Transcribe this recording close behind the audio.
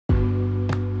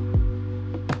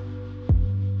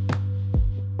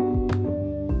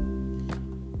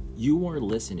You are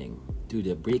listening to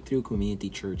the Breakthrough Community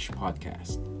Church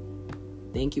podcast.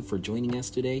 Thank you for joining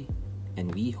us today, and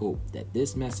we hope that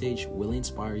this message will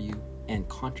inspire you and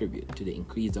contribute to the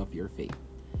increase of your faith.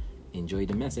 Enjoy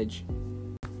the message.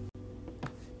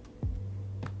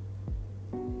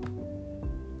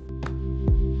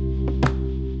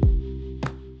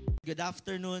 Good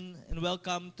afternoon and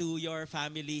welcome to your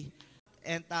family.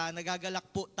 And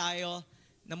nagagalak po tayo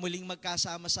na muling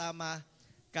magkasama-sama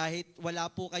kahit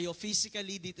wala po kayo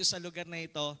physically dito sa lugar na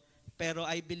ito. Pero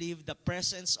I believe the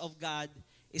presence of God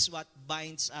is what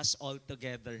binds us all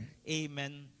together.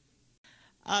 Amen.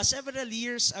 Several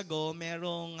years ago,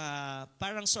 merong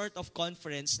parang sort of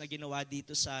conference na ginawa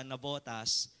dito sa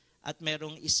Navotas at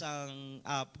merong isang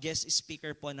guest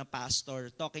speaker po na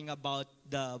pastor talking about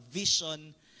the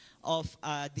vision of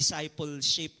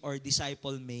discipleship or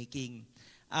disciple making.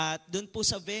 At doon po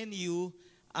sa venue,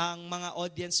 ang mga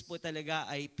audience po talaga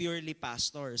ay purely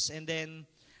pastors. And then,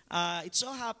 it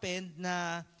so happened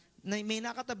na may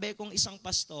nakatabi kong isang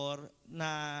pastor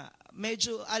na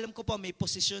medyo, alam ko po, may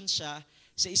posisyon siya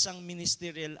sa isang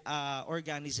ministerial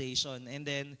organization. And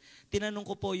then, tinanong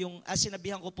ko po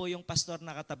sinabihan ko po yung pastor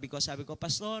na katabi ko. Sabi ko,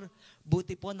 Pastor,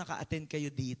 buti po naka-attend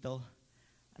kayo dito.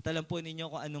 At alam po ninyo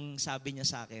kung anong sabi niya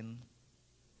sa akin.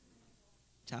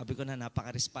 Sabi ko na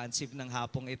napaka-responsive ng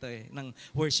hapong ito ng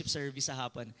worship service sa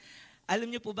hapon.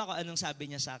 Alam niyo po ba kung anong sabi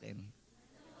niya sa akin?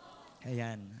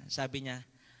 Ayan, sabi niya,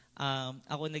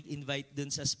 ako nag-invite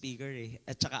dun sa speaker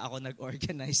at saka ako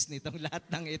nag-organize nitong lahat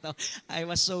ng ito. I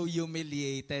was so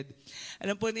humiliated.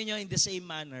 Alam po ninyo, in the same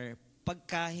manner,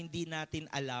 pagka hindi natin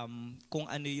alam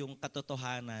kung ano yung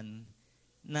katotohanan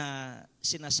na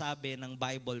sinasabi ng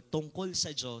Bible tungkol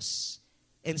sa Diyos,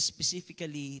 and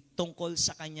specifically tungkol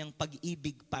sa kanyang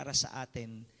pag-ibig para sa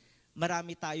atin,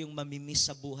 marami tayong mamimiss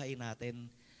sa buhay natin.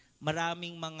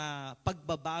 Maraming mga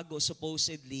pagbabago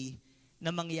supposedly na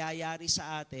mangyayari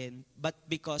sa atin, but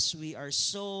because we are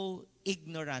so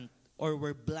ignorant or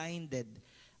we're blinded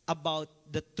about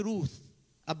the truth,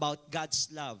 about God's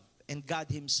love and God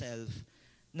Himself,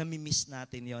 namimiss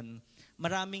natin yon.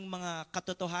 Maraming mga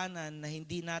katotohanan na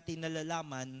hindi natin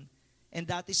nalalaman, and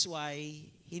that is why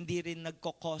hindi rin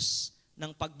nagkokos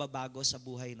ng pagbabago sa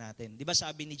buhay natin. Di ba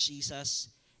sabi ni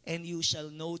Jesus, and you shall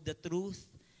know the truth,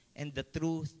 and the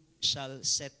truth shall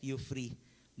set you free.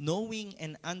 Knowing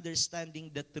and understanding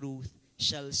the truth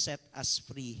shall set us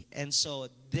free. And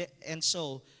so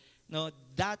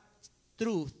that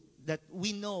truth that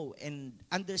we know and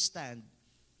understand,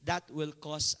 that will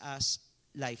cause us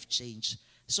life change.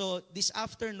 So this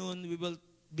afternoon, we will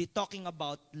be talking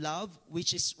about love,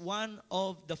 which is one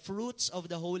of the fruits of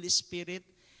the Holy Spirit.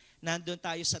 Nandun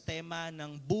tayo sa tema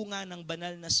ng bunga ng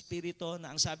banal na spirito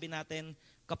na ang sabi natin,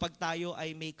 kapag tayo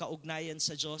ay may kaugnayan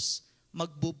sa Diyos,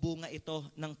 magbubunga ito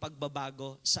ng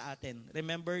pagbabago sa atin.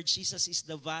 Remember, Jesus is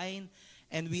the vine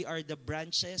and we are the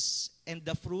branches, and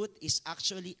the fruit is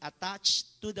actually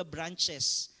attached to the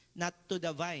branches, not to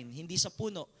the vine. Hindi sa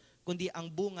puno, kundi ang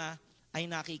bunga ay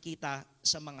nakikita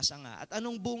sa mga sanga. At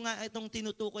anong bunga itong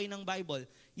tinutukoy ng Bible?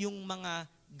 Yung mga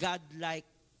God-like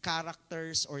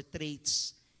characters or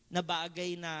traits na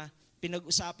bagay na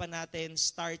pinag-usapan natin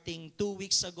starting 2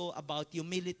 weeks ago about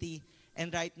humility. And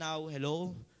right now,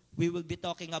 we will be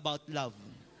talking about love.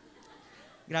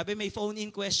 Grabe, may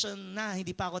phone-in question na,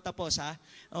 hindi pa ako tapos ha.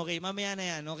 Okay, mamaya na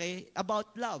yan, okay?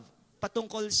 About love,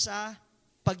 patungkol sa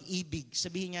pag-ibig.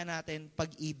 Sabihin nga natin,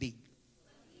 pag-ibig.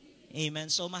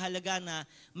 Amen. So mahalaga na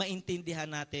maintindihan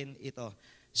natin ito.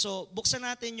 So buksan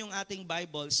natin yung ating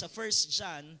Bible sa 1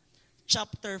 John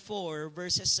chapter 4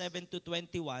 verses 7 to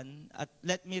 21 at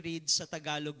let me read sa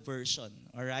Tagalog version.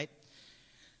 All right?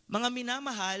 Mga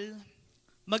minamahal,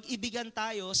 mag-ibigan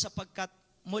tayo sapagkat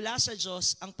mula sa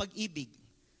Diyos ang pag-ibig.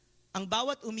 Ang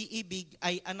bawat umiibig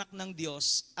ay anak ng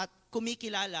Diyos at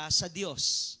kumikilala sa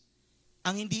Diyos.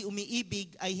 Ang hindi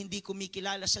umiibig ay hindi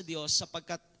kumikilala sa Diyos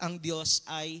sapagkat ang Diyos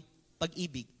ay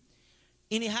pag-ibig.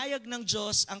 Inihayag ng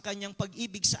Diyos ang kanyang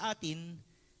pag-ibig sa atin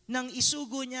nang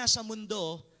isugo niya sa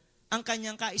mundo ang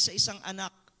kanyang kaisa-isang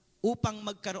anak upang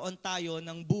magkaroon tayo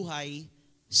ng buhay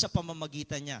sa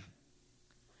pamamagitan niya.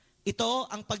 Ito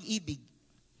ang pag-ibig.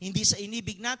 Hindi sa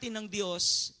inibig natin ng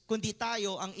Diyos, kundi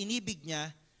tayo ang inibig niya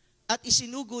at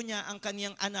isinugo niya ang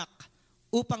kanyang anak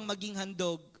upang maging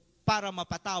handog para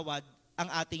mapatawad ang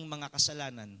ating mga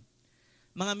kasalanan.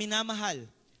 Mga minamahal,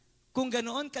 kung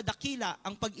ganoon kadakila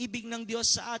ang pag-ibig ng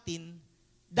Diyos sa atin,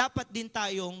 dapat din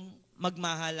tayong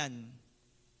magmahalan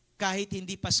kahit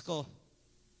hindi Pasko.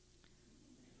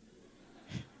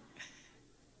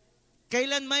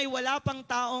 Kailan may wala pang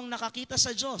taong nakakita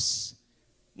sa Diyos,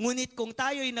 ngunit kung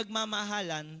tayo'y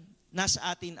nagmamahalan,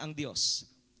 nasa atin ang Diyos.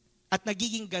 at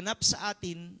nagiging ganap sa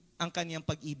atin ang kanyang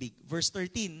pag-ibig. Verse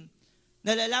 13,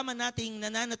 nalalaman nating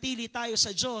nananatili tayo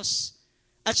sa Diyos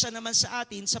at siya naman sa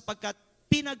atin sapagkat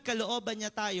pinagkalooban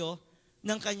niya tayo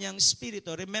ng kanyang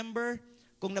Espiritu. Remember,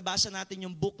 kung nabasa natin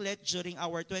yung booklet during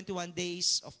our 21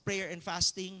 days of prayer and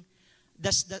fasting,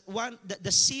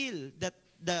 the seal that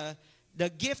the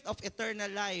gift of eternal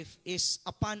life is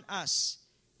upon us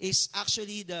is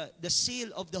actually the seal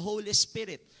of the Holy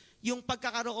Spirit. Yung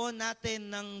pagkakaroon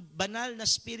natin ng banal na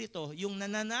Espiritu, yung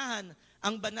nananahan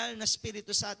ang banal na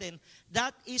Espiritu sa atin,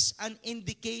 that is an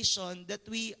indication that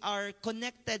we are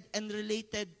connected and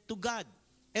related to God.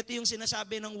 Ito yung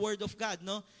sinasabi ng Word of God,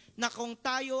 no? Na kung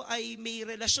tayo ay may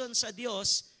relasyon sa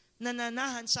Diyos,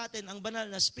 nananahan sa atin ang banal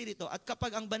na Espiritu. At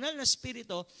kapag ang banal na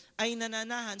Espiritu ay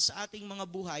nananahan sa ating mga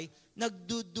buhay,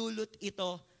 nagdudulot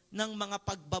ito ng mga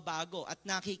pagbabago at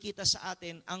nakikita sa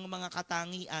atin ang mga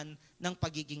katangian ng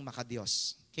pagiging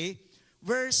makadiyos. Okay?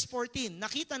 Verse 14,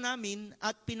 nakita namin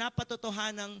at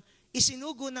pinapatotohanang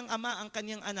isinugo ng Ama ang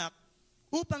kanyang anak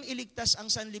upang iligtas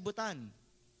ang sanlibutan.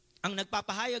 Ang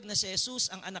nagpapahayag na si Jesus,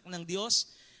 ang anak ng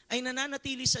Diyos, ay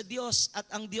nananatili sa Diyos at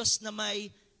ang Diyos na may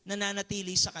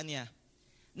nananatili sa Kanya.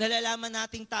 Nalalaman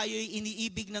nating tayo'y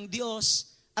iniibig ng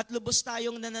Diyos at lubos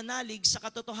tayong nananalig sa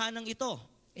katotohanan ito.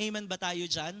 Amen ba tayo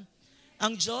dyan?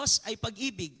 Ang Diyos ay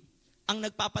pag-ibig. Ang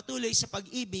nagpapatuloy sa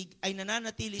pag-ibig ay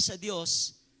nananatili sa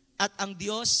Diyos at ang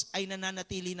Diyos ay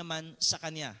nananatili naman sa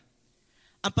Kanya.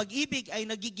 Ang pag-ibig ay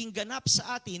nagiging ganap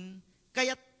sa atin,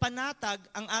 kaya't panatag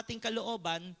ang ating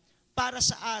kalooban para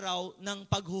sa araw ng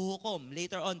paghuhukom.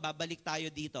 Later on, babalik tayo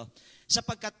dito.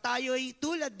 Sapagkat tayo'y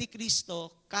tulad ni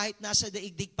Kristo, kahit nasa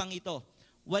daigdig pang ito,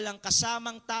 walang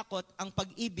kasamang takot ang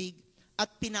pag-ibig at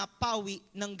pinapawi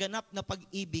ng ganap na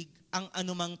pag-ibig ang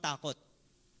anumang takot.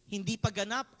 Hindi pa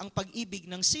ganap ang pag-ibig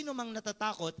ng sinumang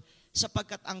natatakot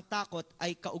sapagkat ang takot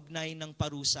ay kaugnay ng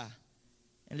parusa.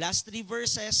 And last 3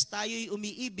 verses, tayo'y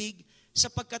umiibig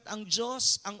sapagkat ang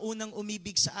Diyos ang unang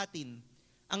umibig sa atin.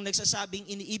 Ang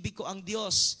nagsasabing iniibig ko ang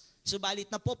Diyos,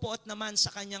 subalit napopoot naman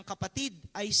sa kanyang kapatid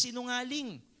ay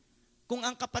sinungaling. Kung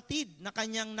ang kapatid na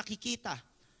kanyang nakikita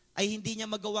ay hindi niya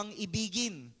magawang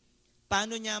ibigin,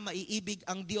 paano niya maiibig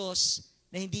ang Diyos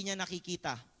na hindi niya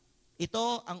nakikita?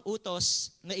 Ito ang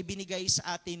utos na ibinigay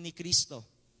sa atin ni Kristo.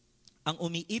 Ang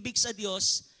umiibig sa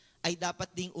Diyos ay dapat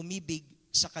ding umibig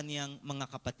sa kaniyang mga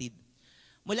kapatid.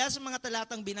 Mula sa mga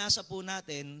talatang binasa po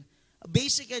natin,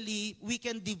 basically, we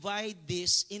can divide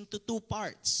this into 2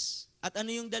 parts. At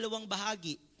ano yung dalawang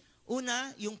bahagi?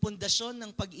 Una, yung pundasyon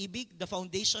ng pag-ibig, the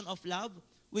foundation of love,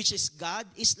 which is God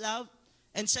is love.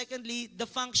 And secondly, the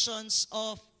functions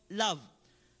of love,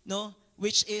 no?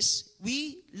 Which is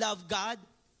we love God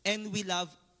and we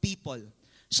love people.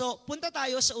 So, punta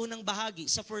tayo sa unang bahagi,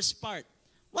 sa first part.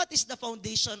 What is the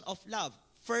foundation of love?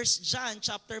 1 John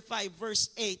chapter 5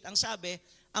 verse 8, ang sabi,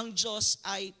 ang Diyos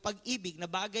ay pag-ibig na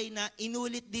bagay na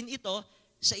inulit din ito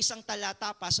sa isang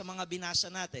talata pa sa mga binasa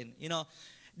natin. You know,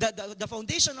 the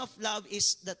foundation of love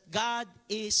is that God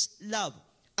is love.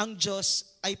 Ang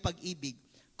Diyos ay pag-ibig.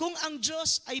 Kung ang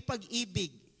Diyos ay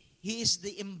pag-ibig, He is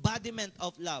the embodiment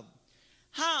of love.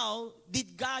 How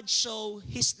did God show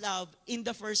His love in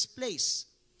the first place?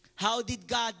 How did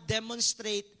God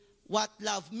demonstrate what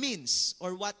love means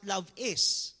or what love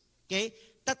is? Okay?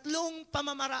 3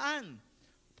 pamamaraan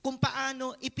kung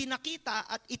paano ipinakita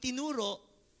at itinuro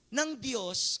ng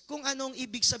Diyos kung anong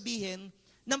ibig sabihin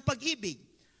ng pag-ibig.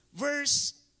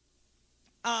 Verse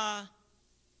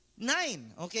 9,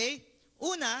 okay?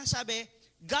 Una, sabi,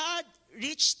 God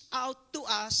reached out to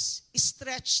us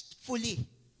stretchfully.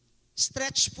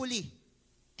 Stretchfully.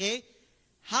 Okay?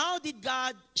 How did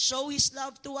God show His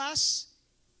love to us?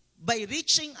 By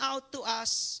reaching out to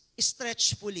us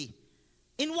stretchfully.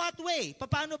 In what way?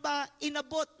 Paano ba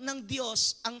inabot ng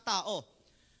Diyos ang tao?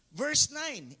 Verse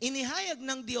 9, inihayag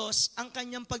ng Diyos ang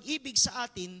kanyang pag-ibig sa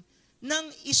atin nang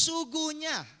isugo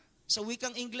niya. Sa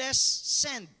wikang Ingles,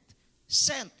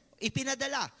 sent,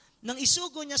 ipinadala. Nang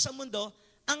isugo niya sa mundo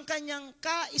ang kanyang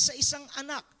kaisa-isang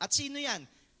anak. At sino yan?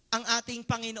 Ang ating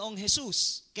Panginoong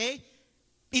Jesus. Okay?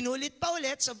 Pinulit pa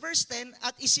ulit sa verse 10,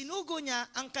 at isinugo niya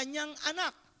ang kanyang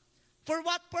anak. For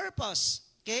what purpose?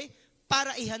 Okay?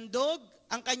 Para ihandog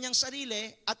ang kanyang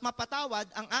sarili at mapatawad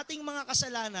ang ating mga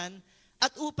kasalanan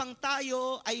at upang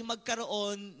tayo ay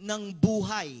magkaroon ng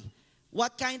buhay.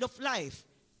 What kind of life?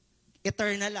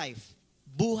 Eternal life.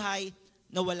 Buhay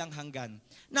na walang hanggan.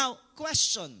 Now,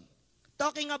 question.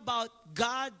 Talking about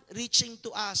God reaching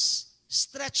to us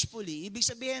stretchfully. Ibig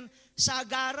sabihin,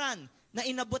 sagaran na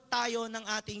inabot tayo ng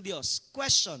ating Diyos.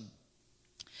 Question.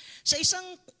 Sa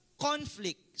isang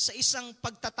conflict, sa isang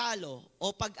pagtatalo o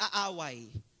pag-aaway,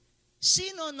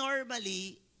 sino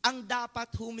normally ang dapat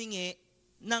humingi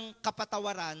ng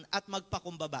kapatawaran at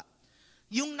magpakumbaba?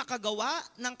 Yung nakagawa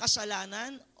ng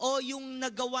kasalanan o yung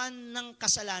nagawan ng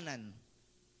kasalanan?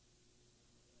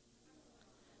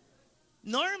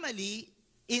 Normally,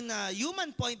 in a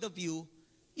human point of view,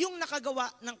 yung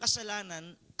nakagawa ng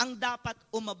kasalanan ang dapat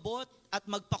umabot at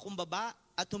magpakumbaba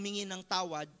at humingi ng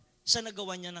tawad sa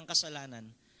nagawa niya ng kasalanan.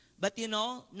 But you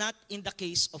know, not in the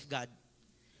case of God.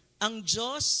 Ang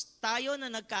Diyos, tayo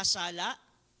na nagkasala,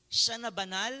 siya na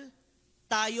banal,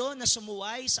 tayo na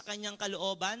sumuway sa kanyang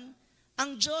kalooban,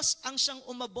 ang Diyos ang siyang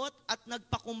umabot at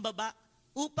nagpakumbaba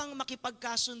upang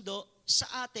makipagkasundo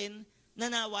sa atin na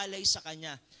nawalay sa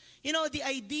Kanya. You know, the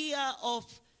idea of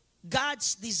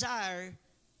God's desire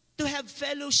to have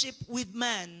fellowship with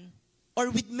man or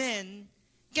with men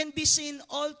can be seen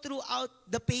all throughout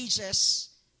the pages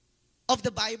of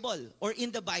the Bible or in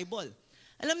the Bible.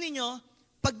 Alam niyo,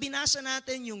 pag binasa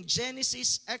natin yung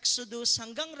Genesis, Exodus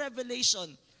hanggang Revelation,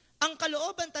 ang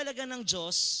kalooban talaga ng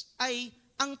Diyos ay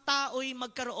ang tao'y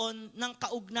magkaroon ng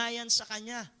kaugnayan sa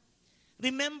Kanya.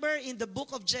 Remember in the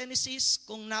book of Genesis,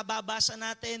 kung nababasa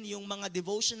natin yung mga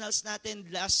devotionals natin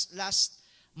last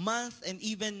month and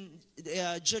even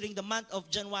during the month of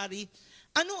January,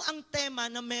 ano ang tema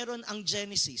na meron ang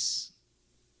Genesis?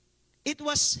 It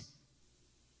was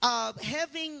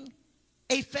having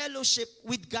a fellowship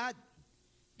with God.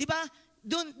 Diba?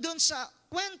 Doon sa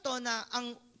kwento na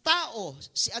ang tao,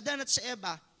 si Adan at si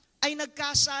Eva, ay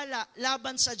nagkasala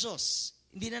laban sa Diyos.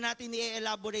 Hindi na natin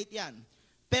i-elaborate yan.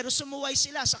 Pero sumuway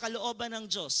sila sa kalooban ng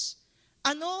Diyos.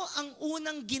 Ano ang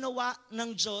unang ginawa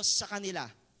ng Diyos sa kanila?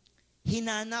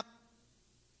 Hinanap.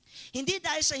 Hindi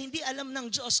dahil sa hindi alam ng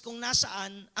Diyos kung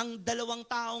nasaan ang dalawang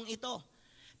taong ito.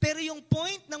 Pero yung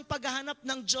point ng paghahanap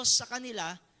ng Diyos sa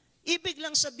kanila, ibig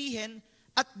lang sabihin,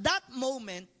 at that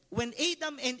moment, when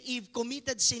Adam and Eve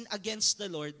committed sin against the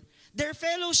Lord, their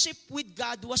fellowship with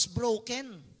God was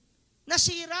broken.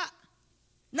 Nasira.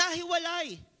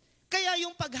 Nahiwalay. Kaya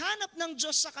yung paghanap ng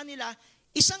Diyos sa kanila,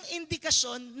 isang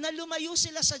indikasyon na lumayo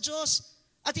sila sa Diyos.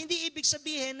 At hindi ibig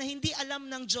sabihin na hindi alam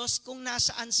ng Diyos kung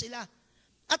nasaan sila.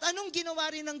 At anong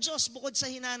ginawa rin ng Diyos bukod sa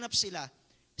hinanap sila?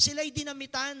 Sila'y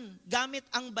dinamitan gamit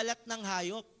ang balat ng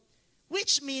hayop.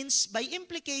 Which means, by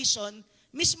implication,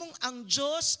 mismong ang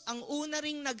Diyos ang una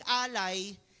ring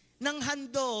nag-alay ng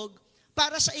handog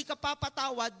para sa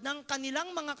ikapapatawad ng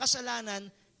kanilang mga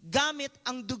kasalanan gamit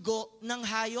ang dugo ng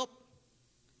hayop.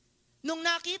 Nung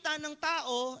nakita ng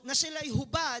tao na sila'y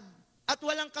hubad at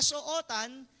walang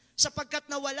kasuotan sapagkat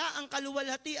nawala ang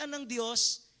kaluwalhatian ng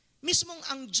Diyos, mismong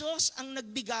ang Diyos ang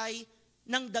nagbigay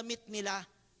ng damit nila.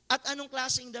 At anong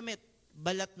klaseng damit?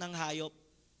 Balat ng hayop.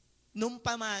 Nung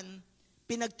paman,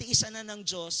 pinagtiisan na ng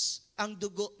Diyos ang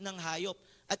dugo ng hayop.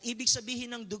 At ibig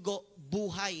sabihin ng dugo,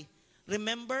 buhay.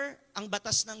 Remember, ang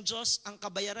batas ng Diyos, ang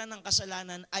kabayaran ng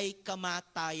kasalanan ay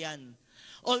kamatayan.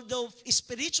 Although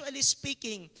spiritually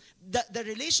speaking, the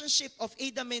relationship of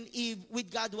Adam and Eve with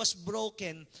God was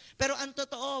broken. Pero ang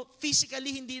totoo,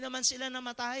 physically hindi naman sila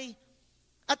namatay.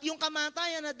 At yung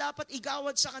kamatayan na dapat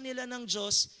igawad sa kanila ng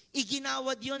Diyos,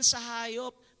 iginawad yon sa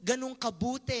hayop. Ganong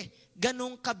kabuti,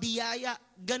 ganong kabiyaya,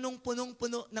 ganong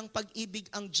punong-puno ng pag-ibig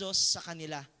ang Diyos sa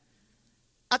kanila.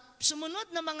 At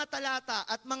sumunod na mga talata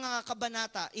at mga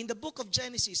kabanata in the book of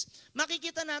Genesis,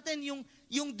 makikita natin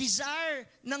yung desire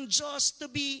ng Diyos to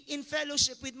be in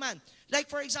fellowship with man. Like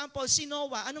for example, si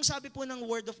Noah, anong sabi po ng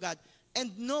Word of God?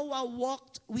 And Noah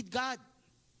walked with God.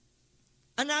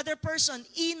 Another person,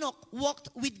 Enoch, walked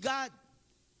with God.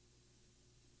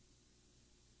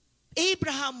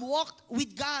 Abraham walked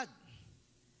with God.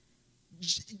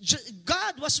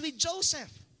 God was with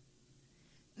Joseph.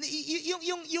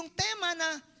 Yung tema na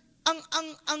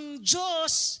ang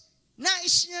Diyos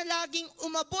nais niya laging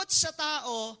umabot sa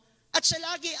tao at siya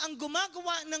lagi ang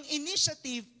gumagawa ng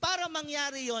initiative para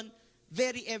mangyari yon,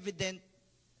 very evident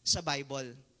sa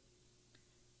Bible.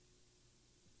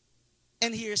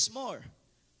 And here's more.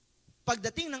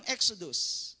 Pagdating ng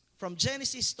Exodus, from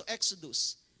Genesis to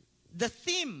Exodus, the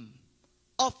theme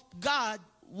of God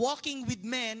walking with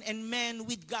men and men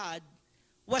with God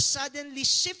was suddenly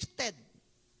shifted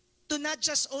to not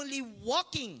just only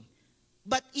walking,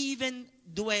 but even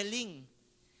dwelling.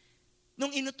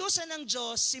 Nung inutusan ng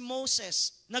Diyos si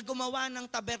Moses na gumawa ng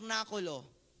tabernakulo,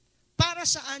 para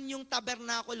saan yung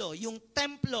tabernakulo, yung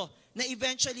templo na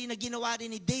eventually na ginawa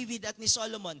rin ni David at ni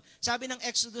Solomon? Sabi ng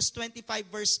Exodus 25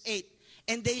 verse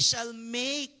 8, and they shall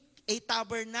make a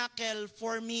tabernacle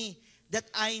for me that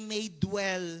I may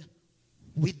dwell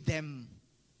with them.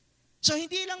 So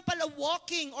hindi lang pala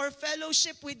walking or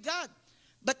fellowship with God,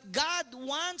 but God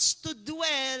wants to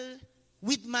dwell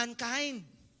with mankind.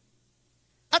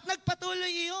 At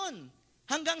nagpatuloy iyon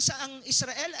hanggang sa ang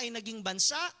Israel ay naging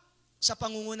bansa sa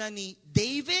pangunguna ni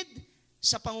David,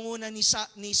 sa pangunguna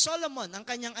ni Solomon, ang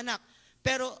kanyang anak.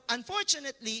 Pero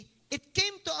unfortunately, it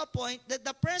came to a point that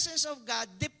the presence of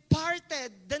God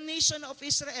departed the nation of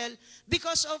Israel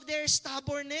because of their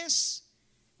stubbornness.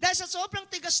 Dahil sa sobrang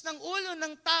tigas ng ulo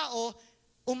ng tao,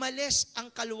 umalis ang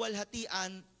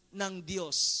kaluwalhatian ng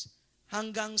Diyos.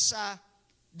 Hanggang sa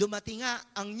dumating nga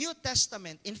ang New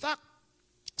Testament. In fact,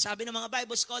 sabi ng mga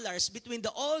Bible scholars, between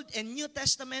the Old and New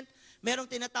Testament, merong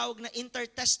tinatawag na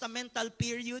intertestamental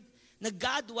period na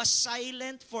God was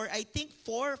silent for, I think,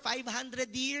 400-500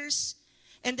 years.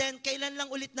 And then, kailan lang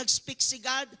ulit nag-speak si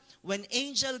God? When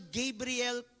Angel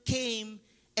Gabriel came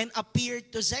and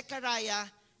appeared to Zechariah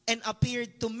and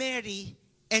appeared to Mary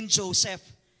and Joseph,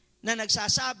 na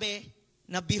nagsasabi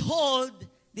na, behold,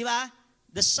 di ba,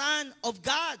 the Son of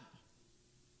God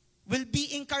will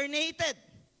be incarnated.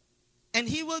 And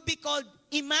He will be called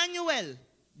Emmanuel,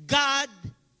 God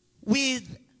with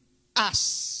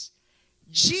us.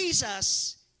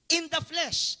 Jesus in the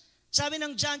flesh. Sabi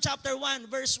ng John chapter 1,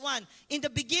 verse 1, in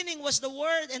the beginning was the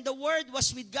Word, and the Word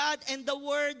was with God, and the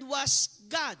Word was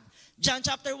God. John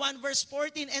chapter 1, verse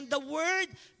 14, and the Word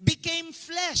became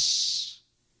flesh.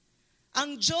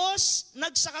 Ang Diyos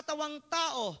nagsakatawang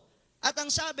tao. At ang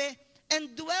sabi,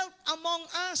 and dwelt among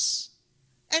us.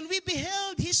 And we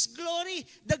beheld His glory.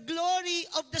 The glory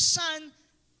of the Son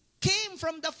came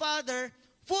from the Father,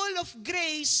 full of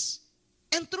grace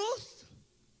and truth.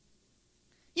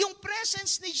 Yung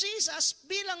presence ni Jesus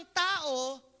bilang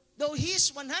tao, though He's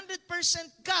 100%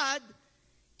 God,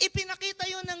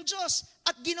 ipinakita yun ng Diyos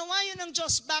at ginawa yun ng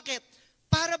Diyos. Bakit?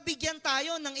 Para bigyan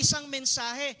tayo ng isang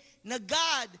mensahe na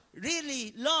God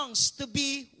really longs to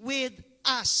be with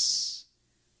us.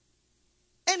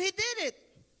 And He did it.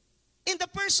 In the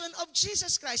person of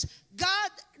Jesus Christ,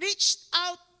 God reached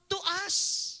out to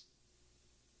us.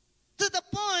 To the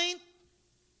point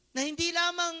na hindi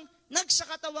lamang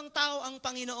nagsakatawang tao ang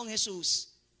Panginoong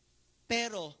Jesus,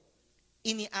 pero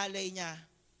inialay niya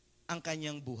ang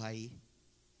kanyang buhay.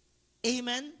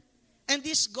 Amen? And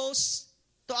this goes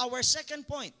to our second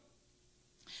point.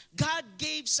 God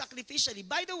gave sacrificially.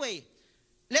 By the way,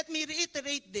 let me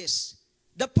reiterate this.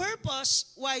 The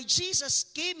purpose why Jesus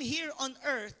came here on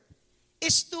earth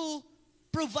is to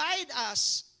provide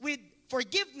us with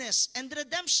forgiveness and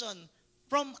redemption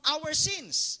from our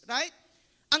sins, right?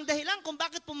 Ang dahilan kung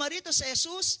bakit pumarito si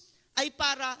Jesus ay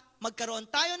para magkaroon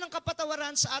tayo ng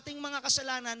kapatawaran sa ating mga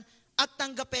kasalanan at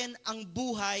tanggapin ang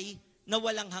buhay na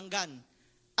walang hanggan.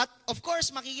 At of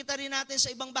course, makikita rin natin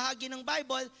sa ibang bahagi ng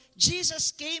Bible,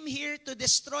 Jesus came here to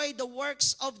destroy the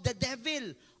works of the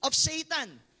devil, of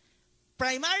Satan.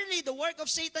 Primarily, the work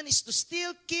of Satan is to steal,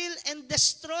 kill, and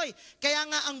destroy. Kaya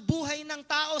nga ang buhay ng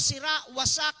tao, sira,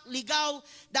 wasak, ligaw,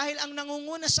 dahil ang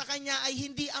nangunguna sa kanya ay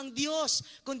hindi ang Diyos,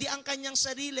 kundi ang kanyang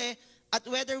sarili. At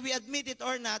whether we admit it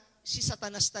or not, si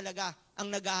Satanas talaga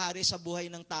ang naghahari sa buhay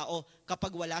ng tao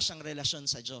kapag wala siyang relasyon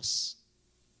sa Diyos.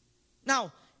 Now,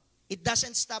 it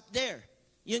doesn't stop there.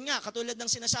 Yun nga, katulad ng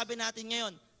sinasabi natin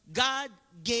ngayon, God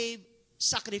gave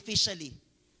sacrificially.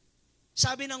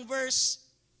 Sabi ng verse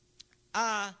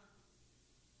 10,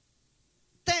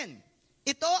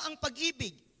 ito ang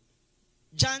pag-ibig.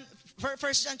 1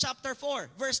 John chapter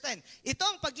 4, verse 10. Ito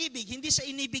ang pag-ibig, hindi sa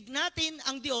inibig natin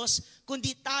ang Diyos,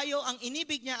 kundi tayo ang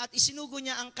inibig niya at isinugo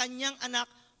niya ang kanyang anak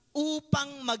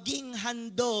upang maging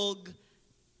handog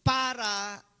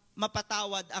para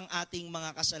mapatawad ang ating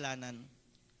mga kasalanan.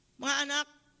 Mga anak,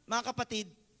 mga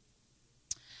kapatid,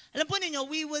 alam po ninyo,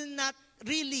 we will not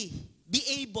really be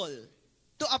able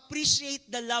to appreciate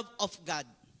the love of God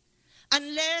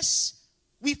unless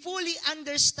we fully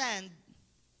understand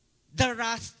the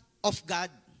wrath of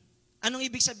God. Anong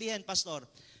ibig sabihin, Pastor?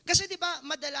 Kasi di ba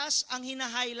madalas ang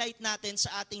hina-highlight natin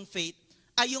sa ating faith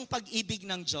ay yung pag-ibig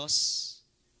ng Diyos.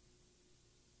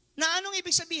 Na anong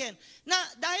ibig sabihin? Na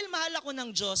dahil mahal ako ng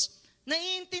Diyos,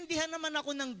 naiintindihan naman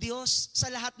ako ng Diyos sa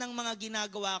lahat ng mga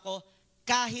ginagawa ko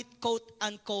kahit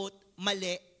quote-unquote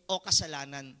mali o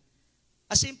kasalanan.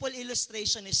 A simple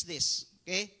illustration is this,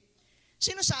 okay?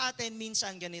 Sino sa atin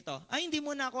minsan ganito? Ay, hindi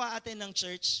muna ako aaten ng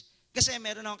church kasi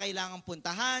meron akong kailangang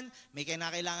puntahan, may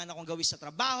kinakailangan akong gawin sa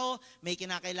trabaho, may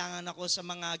kinakailangan ako sa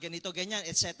mga ganito, ganyan,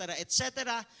 etc.,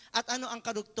 etc. At ano ang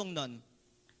karugtong nun?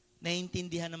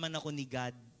 Naiintindihan naman ako ni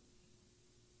God.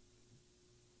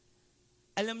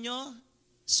 Alam nyo,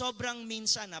 sobrang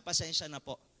minsan, pasensya na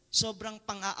po, sobrang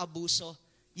pang-aabuso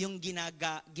yung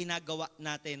ginagawa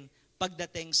natin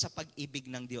pagdating sa pag-ibig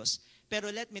ng Diyos.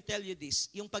 Pero let me tell you this,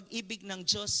 yung pag-ibig ng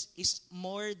Diyos is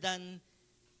more than,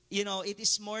 it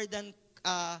is more than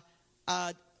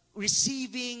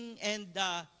receiving and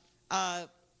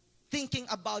thinking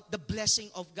about the blessing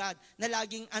of God, na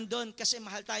laging andon kasi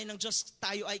mahal tayo ng Diyos,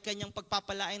 tayo ay kanyang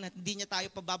pagpapalain at hindi niya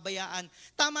tayo pababayaan.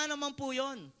 Tama naman po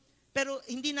yun. Pero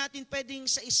hindi natin pwedeng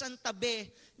sa isang tabi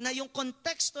na yung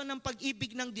konteksto ng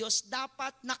pag-ibig ng Diyos,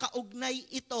 dapat nakaugnay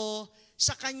ito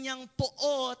sa kanyang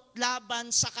poot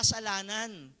laban sa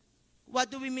kasalanan. What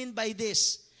do we mean by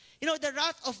this? You know, the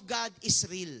wrath of God is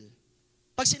real.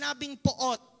 Pag sinabing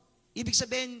poot, ibig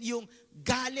sabihin yung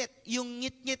galit, yung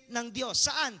ngit-ngit ng Diyos.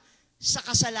 Saan? Sa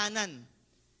kasalanan.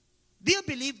 Do you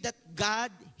believe that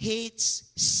God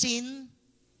hates sin?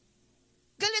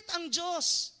 Galit ang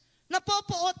Diyos.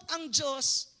 Napopoot ang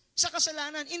Diyos sa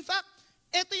kasalanan. In fact,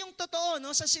 ito yung totoo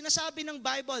no, sa sinasabi ng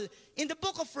Bible. In the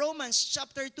book of Romans,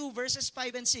 chapter 2, verses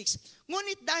 5 and 6.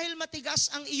 Ngunit dahil matigas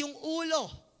ang iyong ulo,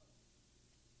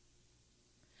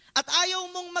 at ayaw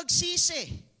mong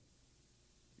magsisi,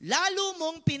 lalo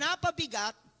mong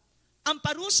pinapabigat ang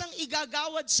parusang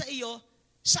igagawad sa iyo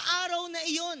sa araw na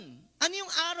iyon. Ano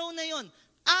yung araw na iyon?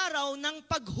 Araw ng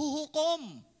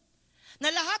paghuhukom.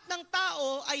 Na lahat ng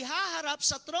tao ay haharap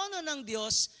sa trono ng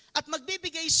Diyos at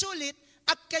magbibigay sulit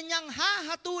at kanyang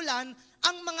hahatulan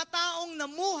ang mga taong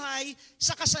namuhay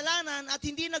sa kasalanan at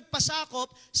hindi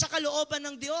nagpasakop sa kalooban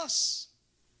ng Diyos.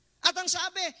 At ang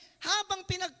sabi, habang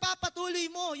pinagpapatuloy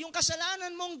mo yung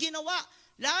kasalanan mong ginawa,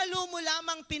 lalo mo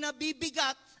lamang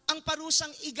pinabibigat ang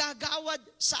parusang igagawad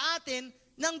sa atin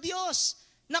ng Diyos,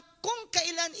 na kung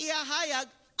kailan iahayag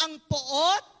ang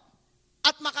poot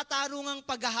at makatarungang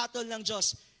paghahatol ng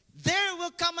Diyos. There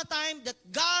will come a time that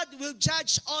God will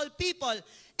judge all people,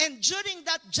 and during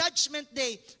that judgment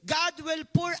day, God will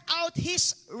pour out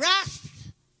His wrath.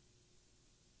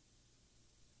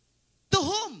 To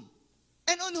whom?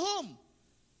 And on whom?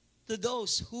 To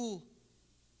those who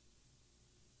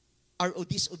are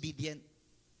disobedient.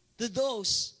 To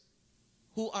those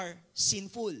who are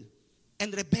sinful and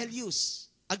rebellious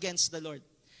against the Lord.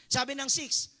 Sabi ng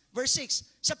verse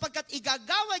 6, sapagkat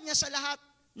igagawad niya sa lahat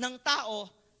ng tao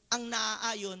ang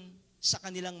naaayon sa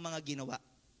kanilang mga ginawa.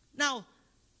 Now,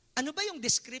 ano ba yung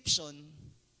description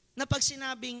na pag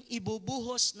sinabing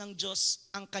ibubuhos ng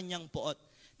Diyos ang kanyang poot?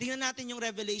 Tingnan natin yung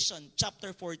Revelation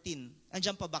chapter 14.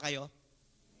 Andiyan pa ba kayo?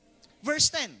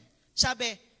 Verse 10.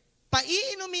 Sabi,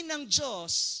 paiinumin ng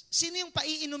Diyos. Sino yung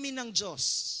paiinumin ng Diyos?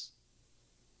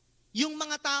 Yung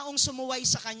mga taong sumuway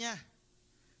sa Kanya.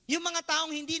 Yung mga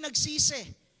taong hindi nagsisi.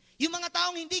 Yung mga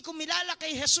taong hindi kumilala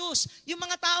kay Jesus. Yung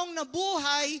mga taong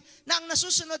nabuhay na ang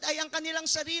nasusunod ay ang kanilang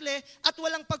sarili at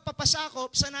walang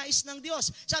pagpapasakop sa nais ng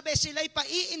Diyos. Sabi, sila'y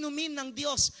paiinumin ng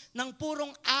Diyos ng purong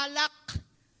alak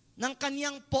ng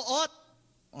kanyang poot.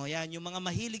 O yan, yung mga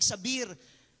mahilig sa beer,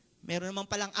 meron naman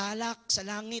palang alak sa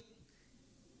langit.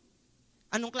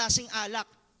 Anong klaseng alak?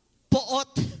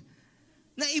 Poot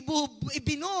na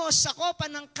ibinuhos sa kopa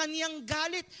ng kanyang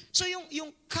galit. So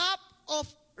yung cup of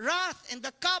wrath and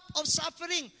the cup of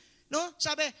suffering, no?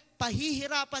 Sabi,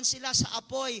 pahihirapan sila sa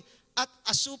apoy at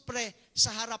asupre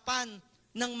sa harapan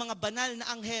ng mga banal na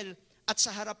anghel at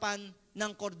sa harapan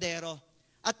ng kordero.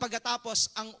 At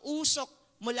pagkatapos, ang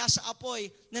usok mula sa apoy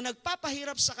na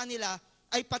nagpapahirap sa kanila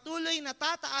ay patuloy na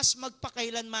tataas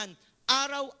magpakailanman.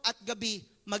 Araw at gabi,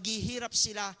 maghihirap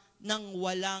sila ng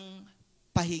walang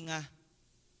pahinga.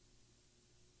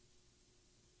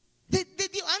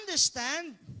 Did you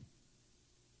understand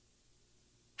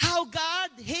how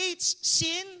God hates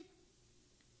sin?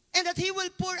 And that He will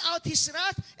pour out His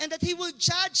wrath and that He will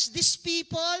judge these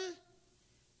people?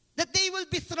 That they will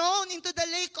be thrown into the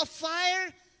lake of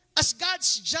fire as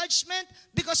God's judgment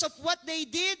because of what they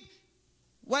did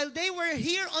while they were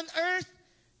here on earth,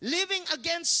 living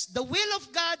against the will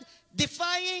of God,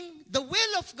 defying the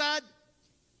will of God,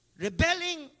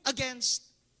 rebelling against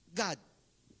God.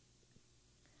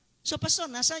 So, Pastor,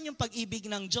 nasaan yung pag-ibig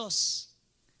ng Diyos?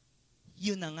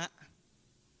 Yun na nga.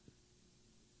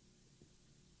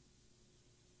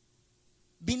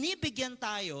 Binibigyan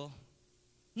tayo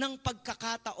ng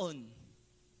pagkakataon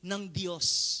ng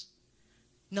Diyos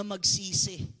na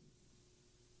magsisi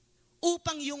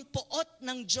upang yung poot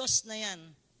ng Diyos na yan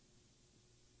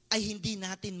ay hindi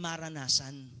natin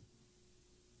maranasan.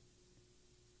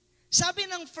 Sabi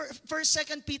ng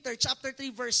 1-2 Peter chapter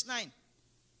 3 verse 9,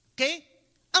 okay?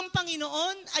 Ang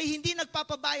Panginoon ay hindi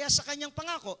nagpapabaya sa kanyang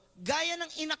pangako, gaya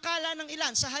ng inakala ng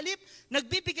ilan. Sa halip,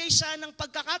 nagbibigay siya ng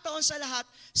pagkakataon sa lahat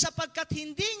sapagkat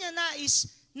hindi niya nais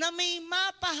na may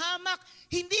mapahamak.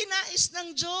 Hindi nais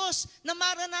ng Diyos na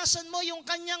maranasan mo yung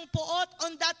kanyang poot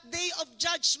on that day of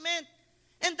judgment.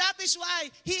 And that is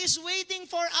why He is waiting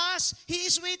for us. He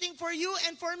is waiting for you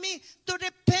and for me to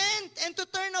repent and to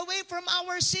turn away from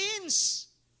our sins.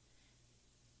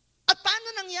 At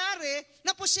paano nangyari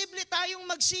na posible tayong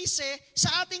magsisi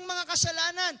sa ating mga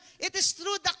kasalanan? It is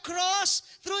through the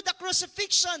cross, through the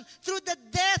crucifixion, through the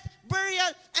death,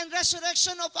 burial, and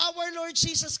resurrection of our Lord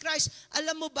Jesus Christ.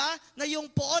 Alam mo ba na yung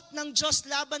poot ng Diyos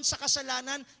laban sa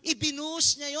kasalanan,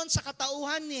 ibinuhos niya yon sa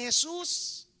katauhan ni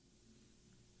Jesus?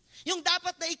 Yung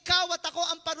dapat na ikaw at ako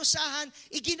ang parusahan,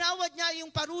 iginawad niya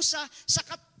yung parusa sa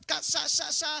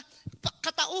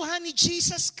katauhan ni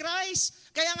Jesus Christ.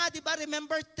 Kaya nga, di ba,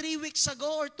 remember 3 weeks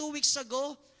ago or 2 weeks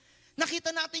ago,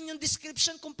 nakita natin yung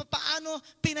description kung paano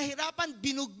pinahirapan,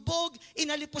 binugbog,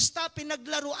 inalipusta,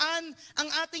 pinaglaruan ang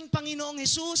ating Panginoong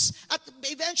Jesus at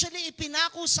eventually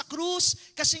ipinako sa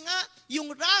krus kasi nga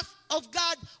yung wrath of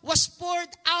God was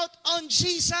poured out on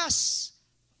Jesus.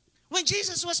 When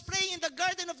Jesus was praying in the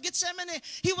Garden of Gethsemane,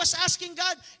 He was asking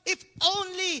God, if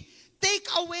only take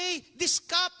away this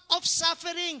cup of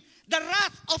suffering, the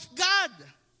wrath of God.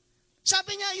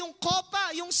 Sabi niya, yung kopa,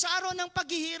 yung saro ng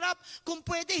paghihirap, kung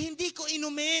pwede, hindi ko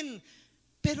inumin.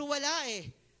 Pero wala eh.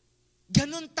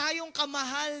 Ganon tayong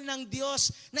kamahal ng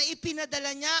Diyos na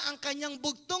ipinadala niya ang kanyang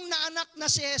bugtong na anak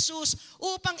na si Jesus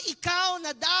upang ikaw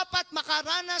na dapat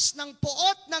makaranas ng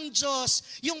poot ng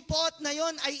Diyos, yung poot na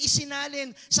yon ay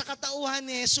isinalin sa katauhan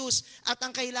ni Jesus at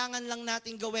ang kailangan lang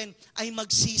natin gawin ay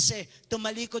magsisi,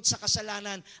 tumalikod sa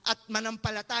kasalanan at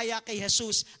manampalataya kay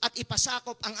Jesus at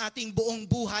ipasakop ang ating buong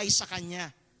buhay sa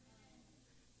Kanya.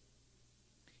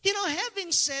 You know,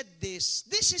 having said this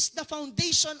is the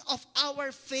foundation of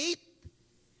our faith.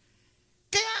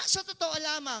 Kaya sa totoo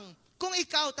lamang, kung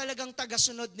ikaw talagang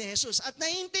tagasunod ni Jesus at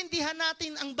naiintindihan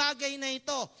natin ang bagay na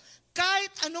ito,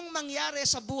 kahit anong mangyari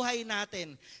sa buhay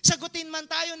natin, sagutin man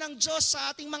tayo ng Diyos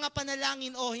sa ating mga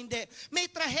panalangin o hindi,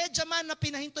 may trahedya man na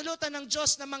pinahintulutan ng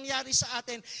Diyos na mangyari sa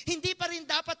atin, hindi pa rin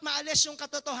dapat maalis yung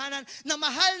katotohanan na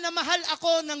mahal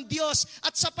ako ng Diyos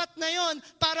at sapat na yon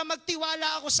para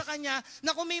magtiwala ako sa Kanya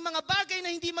na kung may mga bagay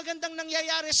na hindi magandang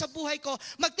nangyayari sa buhay ko,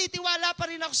 magtitiwala pa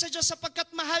rin ako sa Diyos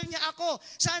sapagkat mahal niya ako.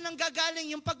 Saan ang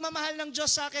gagaling yung pagmamahal ng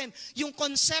Diyos sa akin? Yung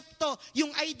konsepto,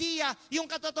 yung idea, yung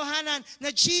katotohanan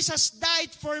na Jesus died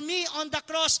for me on the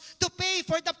cross to pay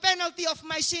for the penalty of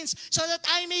my sins so that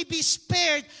I may be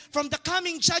spared from the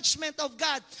coming judgment of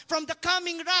God, from the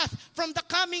coming wrath, from the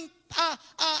coming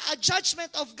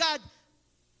judgment of God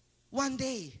one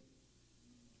day.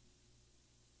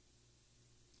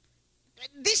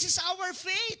 This is our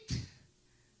faith.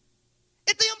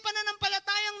 Ito yung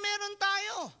pananampalatayang meron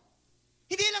tayo.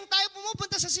 Hindi lang tayo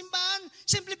pumupunta sa simbahan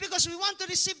simply because we want to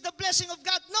receive the blessing of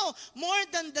God. No, more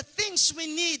than the things we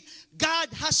need, God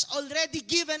has already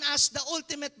given us the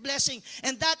ultimate blessing.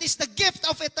 And that is the gift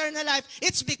of eternal life.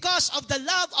 It's because of the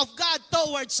love of God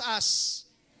towards us.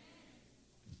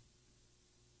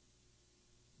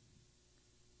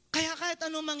 Kaya kahit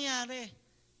anong mangyari,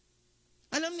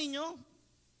 alam niyo,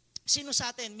 sino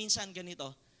sa atin minsan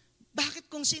ganito?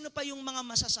 Bakit kung sino pa yung mga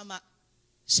masasama,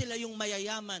 sila yung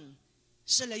mayayaman,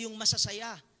 sila yung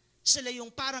masasaya, sila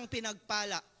yung parang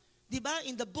pinagpala. Diba?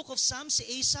 In the book of Psalms, si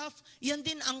Asaph, yan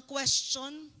din ang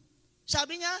question.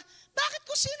 Sabi niya, bakit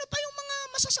kung sino pa yung mga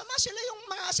masasama, sila yung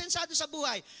mga asensado sa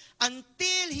buhay?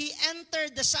 Until he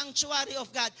entered the sanctuary of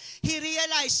God, he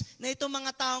realized na itong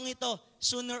mga taong ito,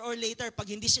 sooner or later, pag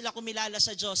hindi sila kumilala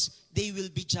sa Diyos, they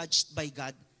will be judged by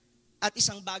God. At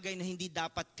isang bagay na hindi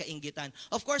dapat kainggitan.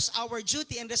 Of course, our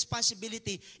duty and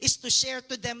responsibility is to share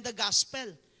to them the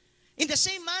gospel. In the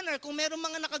same manner, kung merong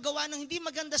mga nakagawa ng hindi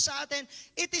maganda sa atin,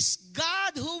 it is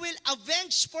God who will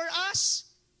avenge for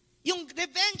us. Yung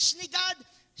revenge ni God,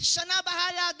 siya na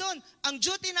bahala doon. Ang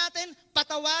duty natin,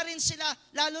 patawarin sila,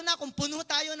 lalo na kung puno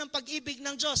tayo ng pag-ibig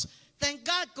ng Diyos. Thank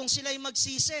God kung sila'y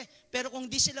magsisi. Pero kung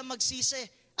di sila magsisi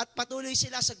at patuloy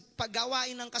sila sa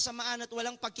paggawain ng kasamaan at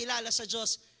walang pagkilala sa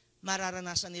Diyos,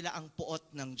 mararanasan nila ang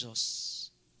puot ng Diyos.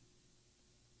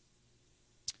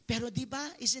 Pero di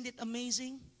ba, isn't it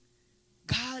amazing?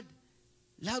 God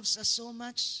loves us so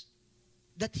much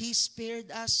that He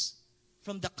spared us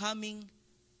from the coming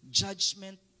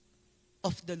judgment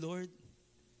of the Lord.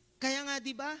 Kaya nga,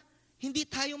 di ba, hindi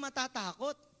tayo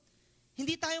matatakot.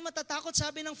 Hindi tayo matatakot,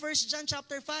 sabi ng 1 John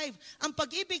chapter 5, ang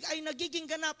pag-ibig ay nagiging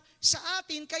ganap sa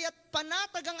atin, kaya't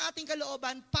panatag ang ating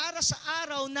kalooban para sa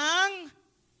araw ng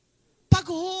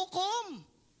paghuhukom.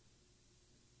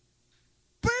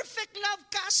 Perfect love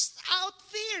casts out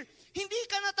fear. Hindi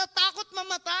ka natatakot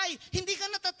mamatay. Hindi ka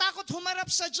natatakot humarap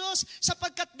sa Diyos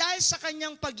sapagkat dahil sa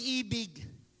Kanyang pag-ibig.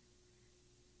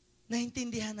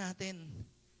 Naintindihan natin,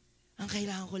 ang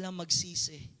kailangan ko lang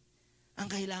magsisi.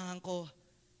 Ang kailangan ko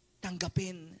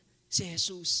tanggapin si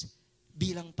Jesus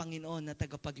bilang Panginoon na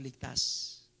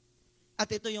tagapagligtas. At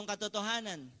ito yung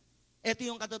katotohanan. Ito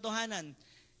yung katotohanan.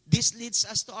 This leads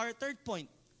us to our third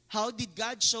point. How did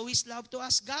God show His love to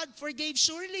us? God forgave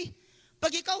surely.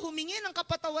 Pag ikaw humingi ng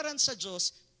kapatawaran sa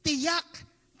Diyos, tiyak,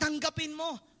 tanggapin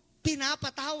mo,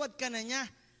 pinapatawad ka na niya.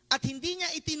 At hindi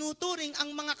niya itinuturing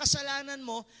ang mga kasalanan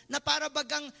mo na para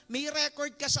bagang may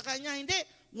record ka sa Kanya. Hindi.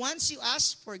 Once you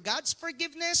ask for God's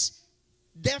forgiveness,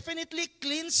 definitely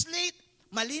clean slate,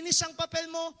 malinis ang papel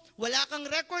mo, wala kang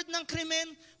record ng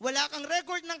krimen, wala kang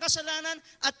record ng kasalanan,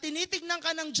 at tinitignan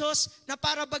ka ng Diyos na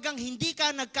para bagang hindi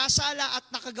ka nagkasala at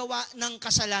nakagawa ng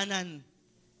kasalanan.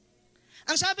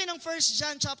 Ang sabi ng 1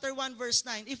 John chapter 1 verse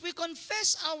 9, if we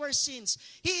confess our sins,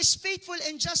 He is faithful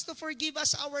and just to forgive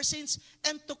us our sins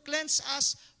and to cleanse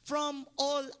us from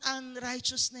all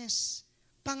unrighteousness.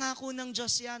 Pangako ng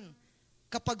Diyos yan.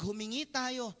 Kapag humingi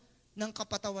tayo ng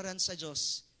kapatawaran sa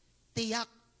Diyos, tiyak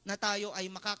na tayo ay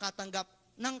makakatanggap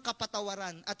ng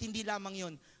kapatawaran at hindi lamang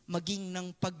yon, maging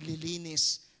ng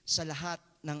paglilinis sa lahat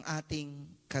ng ating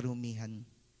karumihan.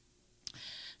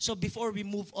 So before we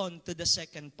move on to the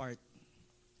second part,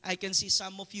 I can see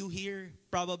some of you here,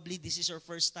 probably this is your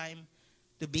first time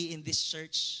to be in this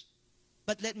church.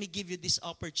 But let me give you this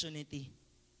opportunity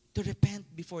to repent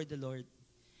before the Lord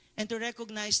and to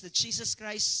recognize that Jesus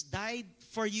Christ died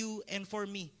for you and for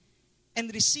me,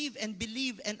 and receive and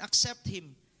believe and accept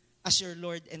Him as your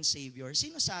Lord and Savior.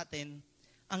 Sino sa atin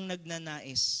ang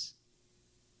nagnanais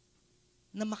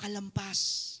na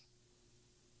makalampas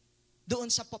doon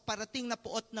sa paparating na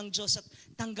puot ng Diyos at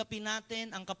tanggapin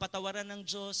natin ang kapatawaran ng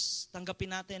Diyos,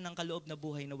 tanggapin natin ang kaloob na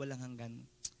buhay na walang hanggan?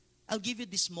 I'll give you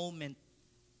this moment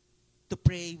to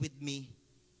pray with me.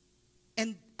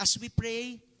 And as we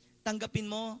pray, tanggapin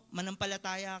mo,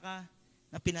 manampalataya ka,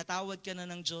 na pinatawad ka na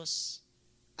ng Diyos,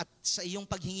 at sa iyong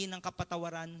paghingi ng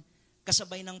kapatawaran,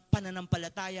 kasabay ng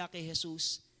pananampalataya kay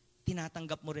Jesus,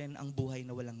 tinatanggap mo rin ang buhay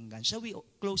na walang hanggan. Shall we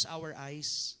close our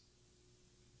eyes?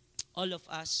 All of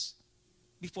us,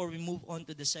 before we move on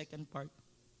to the second part.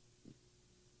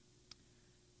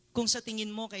 Kung sa tingin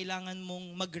mo, kailangan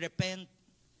mong mag-repent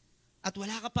at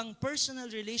wala ka pang personal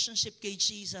relationship kay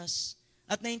Jesus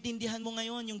at naintindihan mo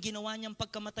ngayon yung ginawa niyang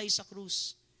pagkamatay sa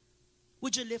krus,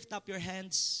 would you lift up your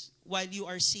hands while you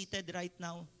are seated right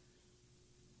now?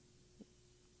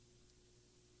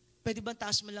 Pwede ba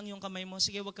taas mo lang yung kamay mo?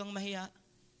 Sige, huwag kang mahiya.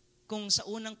 Kung sa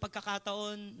unang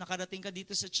pagkakataon, nakarating ka dito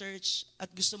sa church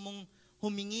at gusto mong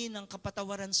humingi ng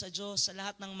kapatawaran sa Diyos sa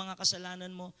lahat ng mga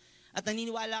kasalanan mo, at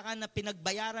naniniwala ka na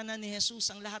pinagbayaran na ni Jesus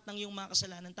ang lahat ng iyong mga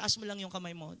kasalanan, taas mo lang yung kamay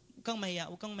mo. Huwag kang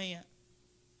mahiya, huwag kang mahiya.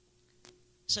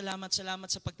 Salamat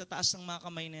sa pagtataas ng mga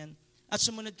kamay na yan. At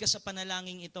sumunod ka sa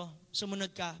panalangin ito. Sumunod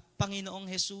ka, Panginoong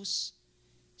Jesus.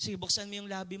 Sige, buksan mo yung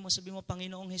labi mo, sabi mo,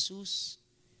 Panginoong Jesus,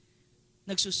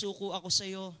 nagsusuko ako sa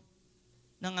iyo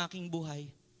ng aking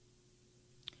buhay.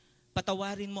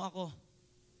 Patawarin mo ako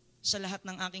sa lahat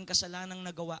ng aking kasalanang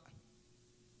nagawa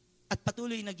at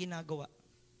patuloy na ginagawa.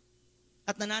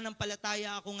 At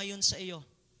nananampalataya ako ngayon sa iyo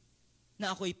na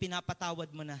ako'y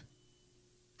pinapatawad mo na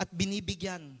at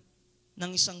binibigyan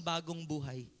ng isang bagong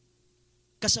buhay.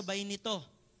 Kasabay nito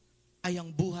ay ang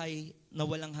buhay na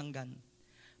walang hanggan.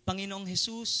 Panginoong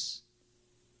Jesus,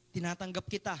 tinatanggap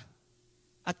kita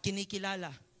at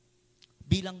kinikilala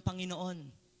bilang Panginoon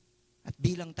at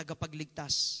bilang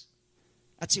tagapagligtas.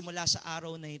 At simula sa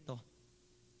araw na ito,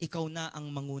 ikaw na ang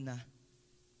manguna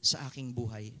sa aking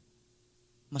buhay.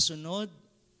 Masunod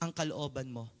ang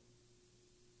kalooban mo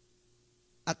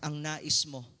at ang nais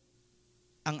mo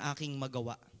ang aking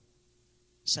magawa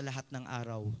sa lahat ng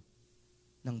araw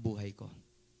ng buhay ko.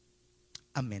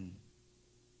 Amen.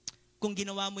 Kung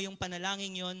ginawa mo yung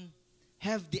panalangin yon,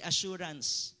 have the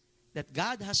assurance that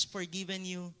God has forgiven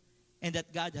you and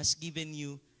that God has given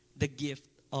you the gift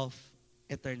of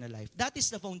eternal life. That is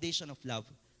the foundation of love.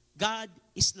 God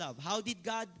is love. How did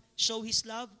God show His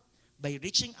love? By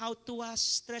reaching out to us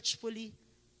stretchfully.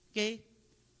 Okay?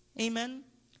 Amen?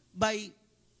 By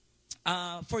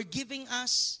forgiving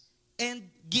us and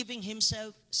giving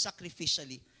Himself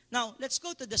sacrificially. Now, let's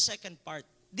go to the second part.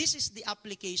 This is the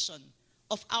application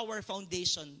of our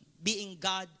foundation, being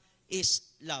God is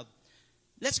love.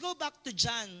 Let's go back to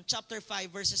John chapter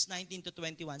 5 verses 19 to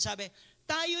 21. Sabi,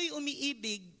 tayo'y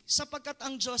umiibig sapagkat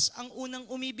ang Diyos ang unang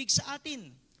umibig sa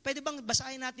atin. Pwede bang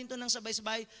basahin natin ito ng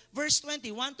sabay-sabay? Verse 20,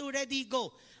 1, 2, ready,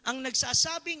 go. Ang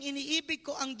nagsasabing iniibig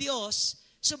ko ang Diyos,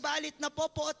 subalit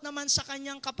napopoot naman sa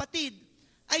kanyang kapatid,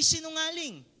 ay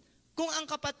sinungaling. Kung ang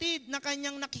kapatid na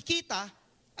kanyang nakikita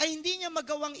ay hindi niya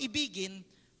magawang ibigin,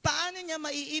 paano niya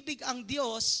maiibig ang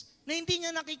Diyos na hindi niya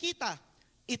nakikita?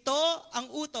 Ito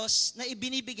ang utos na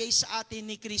ibinibigay sa atin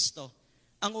ni Kristo.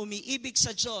 Ang umiibig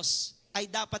sa Diyos ay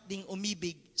dapat ding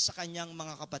umibig sa kanyang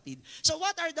mga kapatid. So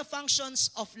what are the functions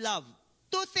of love?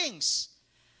 Two things.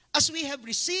 as we have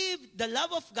received the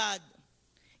love of God,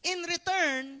 in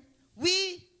return,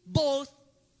 we both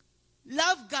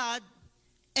love God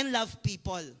and love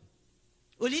people.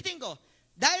 Ulitin ko,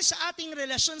 dahil sa ating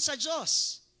relasyon sa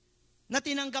Diyos, na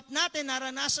tinanggap natin,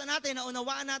 naranasan natin,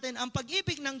 naunawaan natin ang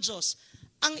pag-ibig ng Diyos,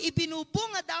 ang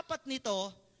ibinubunga dapat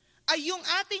nito ay yung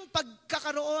ating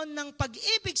pagkakaroon ng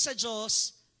pag-ibig sa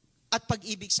Diyos at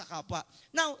pag-ibig sa kapwa.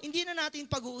 Now, hindi na natin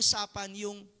pag-uusapan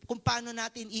yung kung paano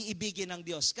natin iibigin ng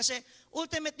Diyos. Kasi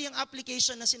ultimately, ang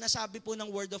application na sinasabi po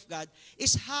ng Word of God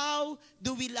is how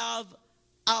do we love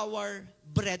our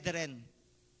brethren.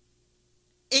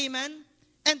 Amen?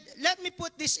 And let me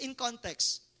put this in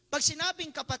context. Pag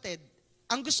sinabing kapatid,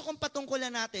 ang gusto kong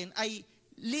patungkulan natin ay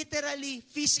literally,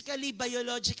 physically,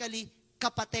 biologically,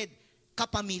 kapatid,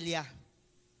 kapamilya.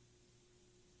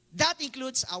 That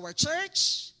includes our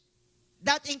church,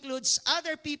 that includes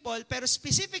other people, pero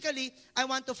specifically, I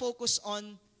want to focus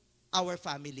on our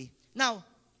family. Now,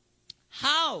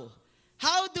 how?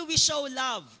 How do we show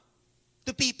love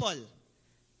to people?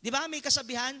 Di ba, may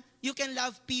kasabihan, you can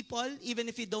love people even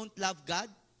if you don't love God,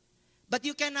 but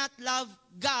you cannot love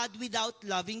God without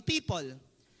loving people.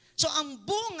 So, ang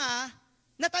bunga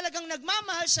na talagang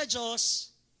nagmamahal sa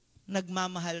Diyos,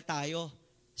 nagmamahal tayo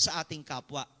sa ating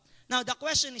kapwa. Now, the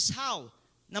question is how?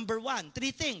 Number 1,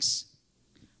 3 things.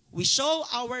 We show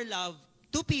our love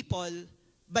to people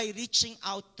by reaching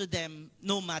out to them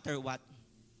no matter what.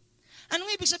 Anong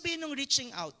ibig sabihin ng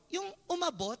reaching out? Yung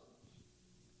umabot.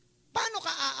 Paano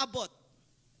ka aabot?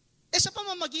 Sa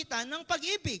pamamagitan ng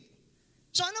pag-ibig.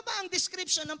 So ano ba ang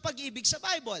description ng pag-ibig sa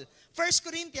Bible? 1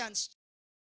 Corinthians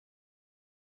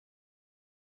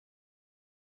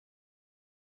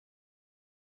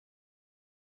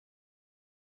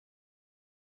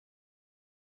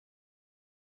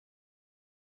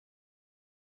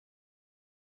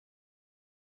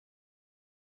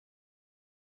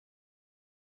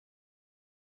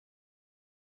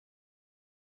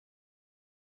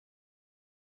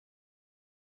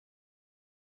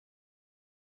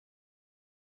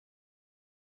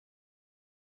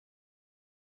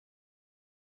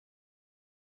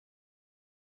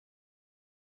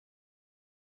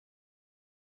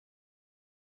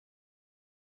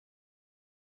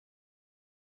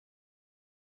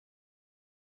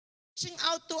reaching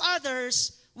out to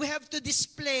others, we have to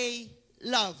display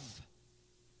love.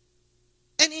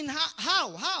 And in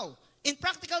how? In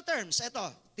practical terms,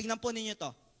 eto, tingnan po ninyo to.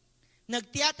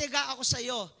 Nagtiyatiga ako sa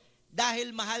iyo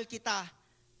dahil mahal kita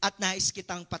at nais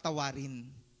kitang patawarin.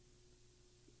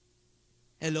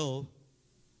 Hello?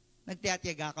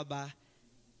 Nagtiyatiga ka ba?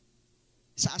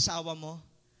 Sa asawa mo?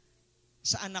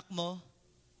 Sa anak mo?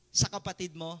 Sa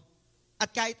kapatid mo?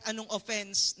 At kahit anong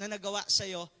offense na nagawa sa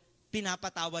iyo,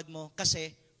 pinapatawad mo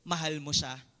kasi mahal mo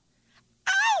siya.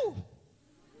 Ow!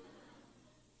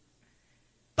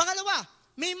 Pangalawa,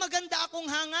 may maganda akong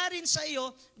hangarin sa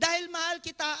iyo dahil mahal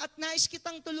kita at nais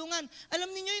kitang tulungan.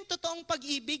 Alam niyo yung totoong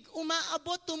pag-ibig,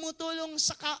 umaabot, tumutulong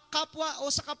sa kapwa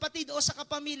o sa kapatid o sa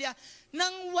kapamilya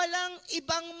nang walang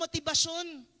ibang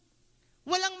motibasyon.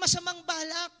 Walang masamang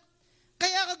balak.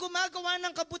 Kaya ka gumagawa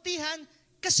ng kabutihan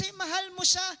kasi mahal mo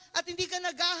siya at hindi ka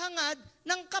naghahangad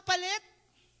ng kapalit.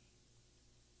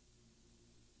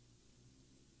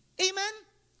 Amen?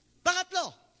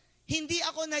 Pangatlo, hindi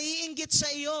ako naiinggit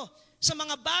sa iyo sa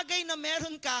mga bagay na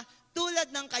meron ka tulad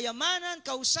ng kayamanan,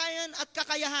 kausayan at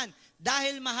kakayahan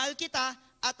dahil mahal kita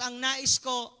at ang nais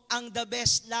ko ang the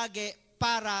best lagi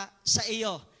para sa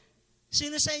iyo.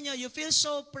 Sino sa inyo, you feel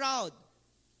so proud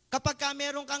kapag ka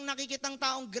meron kang nakikitang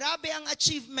taong grabe ang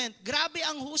achievement, grabe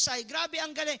ang husay, grabe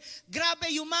ang galing,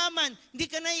 grabe yumaman, hindi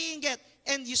ka naiinggit,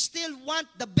 and you still want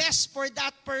the best for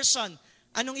that person.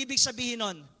 Anong ibig sabihin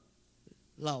nun?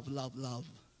 Love, love, love.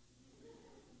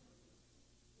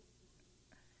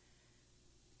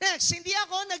 Next, hindi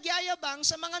ako nagyayabang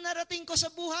sa mga narating ko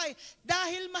sa buhay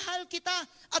dahil mahal kita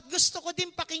at gusto ko din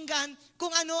pakinggan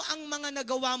kung ano ang mga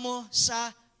nagawa mo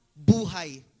sa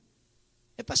buhay.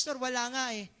 Pastor, wala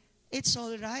nga eh. It's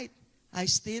all right. I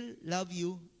still love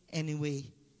you anyway.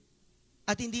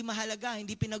 At hindi mahalaga,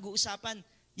 hindi pinag-uusapan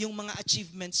yung mga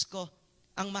achievements ko.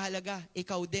 Ang mahalaga,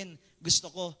 ikaw din.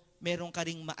 Gusto ko, meron ka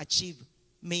ring ma-achieve.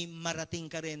 May marating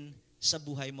ka rin sa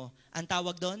buhay mo. Ang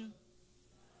tawag doon?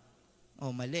 Oh,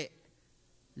 mali.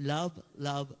 Love,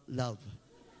 love, love.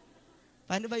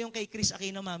 Paano ba yung kay Chris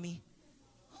Aquino, mami?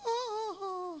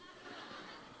 Oh.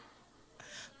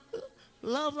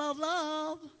 Love, love,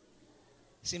 love.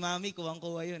 Si mami,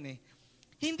 kuwang-kuwa yun eh.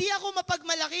 Hindi ako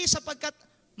mapagmalaki sapagkat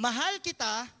mahal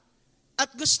kita at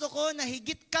gusto ko na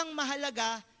higit kang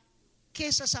mahalaga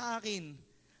kesa sa akin.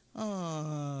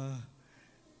 Oh.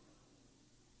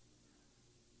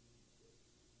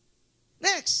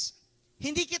 Next,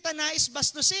 hindi kita nais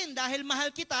bastusin dahil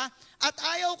mahal kita at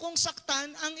ayaw kong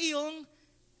saktan ang iyong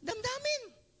damdamin.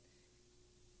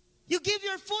 You give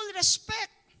your full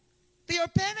respect to your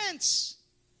parents.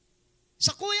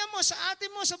 Sa kuya mo, sa ate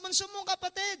mo, sa bunso mong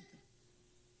kapatid.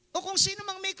 O kung sino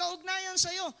mang may kaugnayan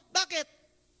sa'yo. Bakit?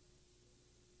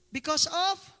 Because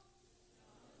of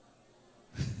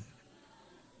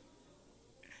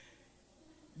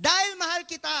dahil mahal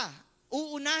kita,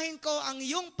 uunahin ko ang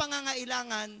iyong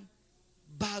pangangailangan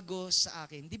bago sa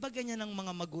akin. Di ba ganyan ang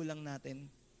mga magulang natin?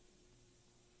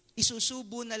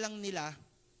 Isusubo na lang nila,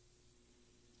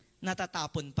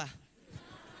 natatapon pa.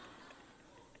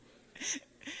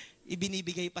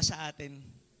 Ibinibigay pa sa atin.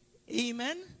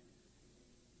 Amen?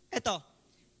 Eto,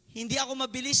 hindi ako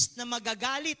mabilis na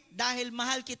magagalit dahil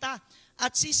mahal kita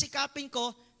at sisikapin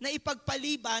ko na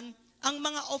ipagpaliban ang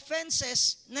mga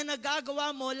offenses na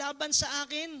nagagawa mo laban sa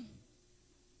akin.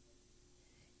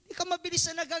 Hindi ka mabilis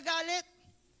na nagagalit.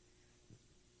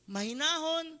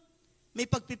 Mahinahon, may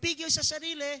pagpipigil sa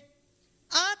sarili,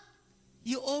 at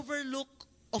you overlook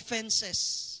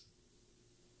offenses.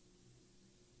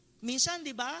 Minsan,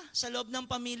 di ba, sa loob ng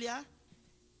pamilya,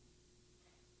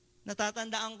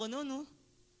 natatandaan ko noon, no?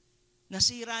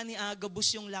 Nasira ni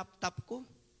Agabus yung laptop ko.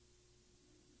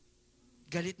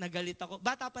 Galit na galit ako.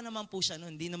 Bata pa naman po siya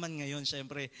noon, hindi naman ngayon,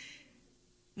 syempre.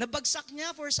 Nabagsak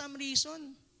niya for some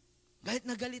reason. Galit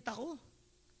na galit ako.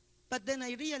 But then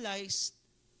I realized,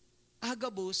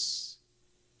 Agabus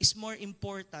is more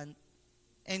important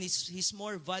and he's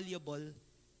more valuable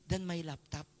than my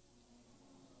laptop.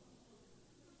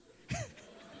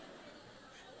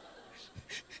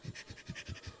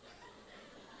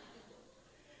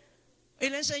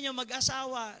 Ilan sa inyo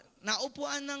mag-asawa,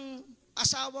 naupuan ng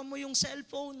asawa mo yung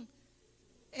cellphone.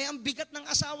 Ang bigat ng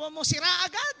asawa mo, sira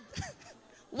agad.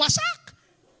 Wasak.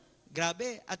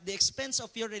 Grabe, at the expense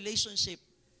of your relationship,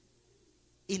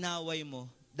 inaway mo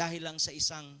dahil lang sa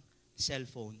isang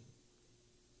cellphone.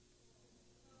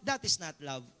 That is not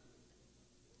love.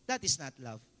 That is not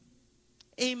love.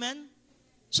 Amen?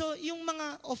 So, yung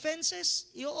mga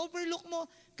offenses, i-overlook mo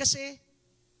kasi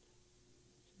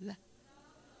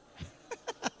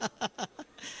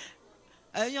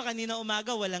alam nyo, kanina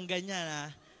umaga, walang ganyan,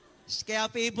 ha? Kaya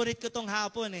favorite ko tong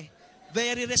hapon, eh.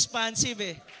 Very responsive,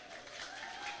 eh.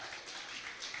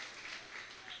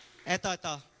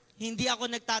 Eto. Hindi ako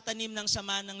nagtatanim ng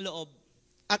sama ng loob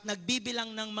at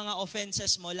nagbibilang ng mga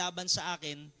offenses mo laban sa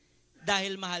akin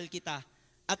dahil mahal kita.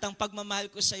 At ang pagmamahal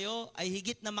ko sa iyo ay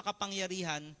higit na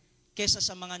makapangyarihan kesa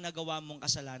sa mga nagawa mong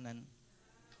kasalanan.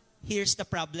 Here's the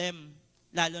problem,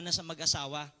 lalo na sa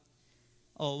mag-asawa.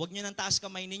 Wag nyo nang taas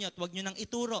kamay ninyo at wag nyo nang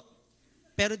ituro.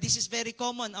 Pero this is very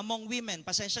common among women.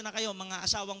 Pasensya na kayo, mga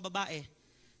asawang babae.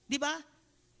 Di ba?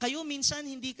 Kayo minsan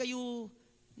hindi kayo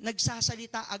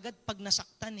nagsasalita agad pag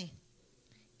nasaktan, eh.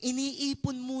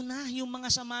 Iniipon muna yung mga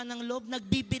sama ng loob,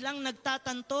 nagbibilang,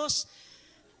 nagtatantos.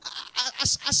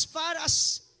 As far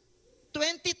as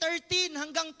 2013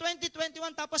 hanggang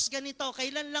 2021, tapos ganito,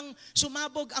 kailan lang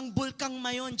sumabog ang bulkang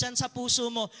Mayon dyan sa puso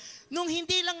mo? Nung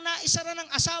hindi lang naisara ng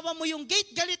asawa mo yung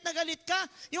gate, galit na galit ka.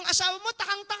 Yung asawa mo,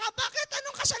 takang-taka, bakit?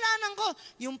 Anong kasalanan ko?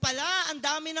 Yung pala, ang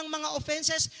dami ng mga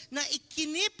offenses na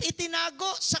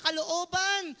itinago sa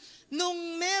kalooban.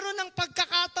 Nung meron ng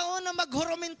pagkakataon na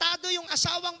maghurumentado yung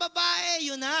asawang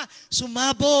babae, yun na,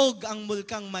 sumabog ang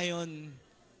bulkang Mayon.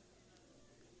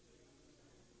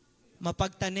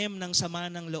 Mapagtanim ng sama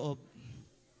ng loob.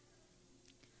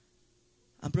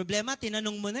 Ang problema,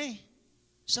 tinanong mo na, eh.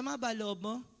 Sama ba loob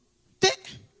mo?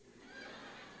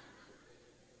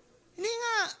 Hindi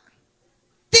nga.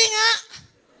 Di nga.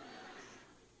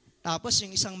 Tapos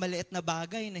yung isang maliit na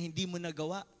bagay na hindi mo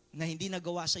nagawa, na hindi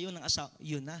nagawa sa iyo ng asawa,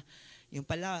 yun na. Yung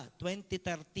pala,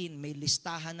 2013, may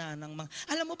listahan na ng mga,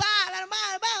 alam mo ba,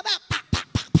 pak, pak,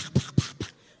 pak, pak, pak, pak,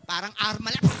 pak. Parang arma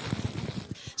lang.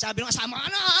 Sabi ng asawa,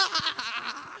 ano?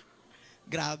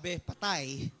 Grabe,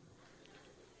 patay.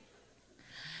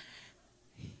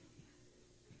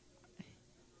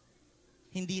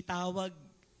 Hindi tawag,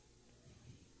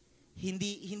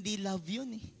 hindi love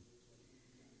yun, eh.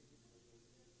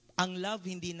 Ang love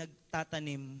hindi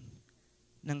nagtatanim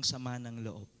ng sama ng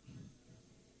loob.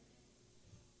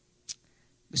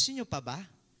 Gusto nyo pa ba?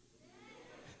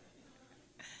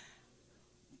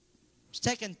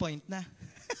 Second point na.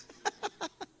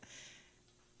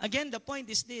 Again, the point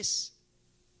is this.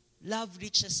 Love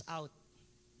reaches out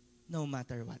no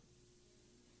matter what.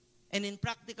 And in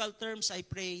practical terms, I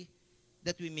pray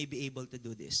that we may be able to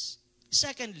do this.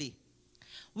 Secondly,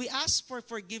 we ask for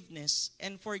forgiveness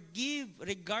and forgive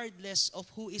regardless of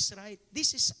who is right.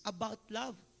 This is about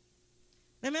love.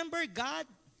 Remember, God,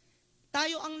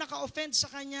 tayo ang naka-offend sa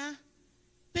Kanya,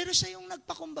 Pero siya yung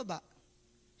nagpakumbaba.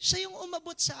 Siya yung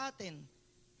umabot sa atin.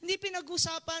 Hindi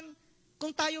pinag-usapan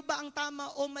kung tayo ba ang tama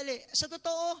o mali. Sa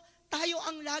totoo, tayo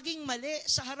ang laging mali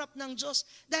sa harap ng Diyos.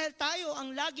 Dahil tayo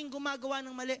ang laging gumagawa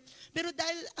ng mali. Pero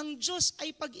dahil ang Diyos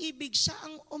ay pag-ibig, siya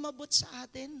ang umabot sa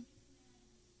atin.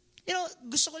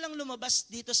 Gusto ko lang lumabas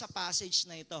dito sa passage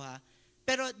na ito ha.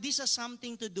 Pero this has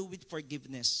something to do with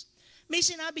forgiveness. May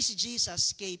sinabi si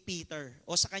Jesus kay Peter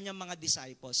o sa kanyang mga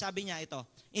disciples. Sabi niya ito,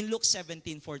 in Luke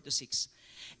 17:4-6.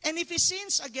 And if he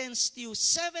sins against you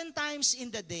 7 times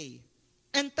in the day,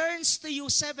 and turns to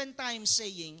you 7 times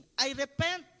saying, I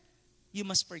repent, you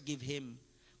must forgive him.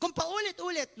 Kung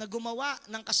paulit-ulit na gumawa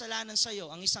ng kasalanan sa iyo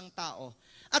ang isang tao,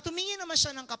 at humingi naman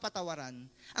siya ng kapatawaran,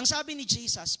 ang sabi ni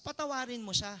Jesus, patawarin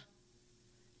mo siya.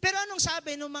 Pero anong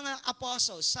sabi ng mga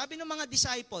apostles, sabi ng mga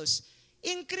disciples,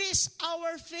 increase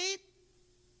our faith.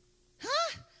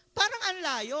 Parang ang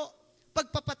layo.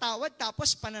 Pagpapatawad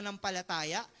tapos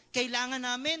pananampalataya, kailangan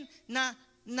namin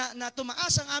na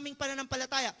tumaas ang aming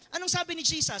pananampalataya. Anong sabi ni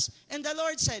Jesus? And the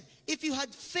Lord said, if you had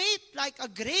faith like a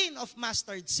grain of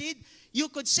mustard seed, you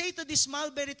could say to this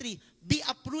mulberry tree, be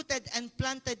uprooted and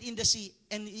planted in the sea,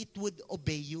 and it would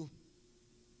obey you.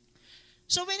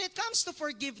 So when it comes to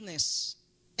forgiveness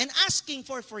and asking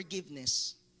for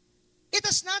forgiveness, it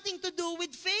has nothing to do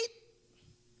with faith.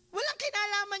 Walang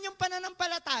kinalaman yung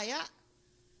pananampalataya.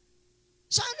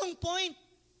 Sa anong point?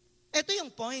 Ito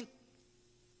yung point.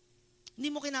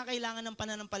 Hindi mo kinakailangan ng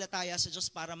pananampalataya sa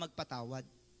Diyos para magpatawad.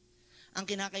 Ang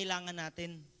kinakailangan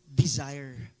natin,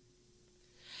 desire.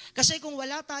 Kasi kung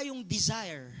wala tayong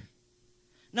desire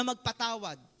na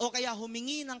magpatawad o kaya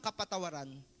humingi ng kapatawaran,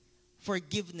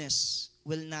 forgiveness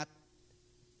will not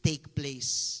take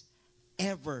place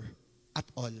ever at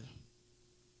all.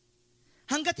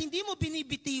 Hanggat hindi mo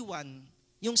binibitiwan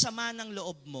yung sama ng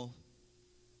loob mo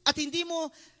at hindi mo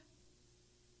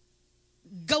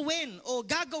gawin o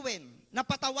gagawin na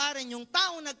patawarin yung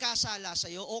taong nagkasala sa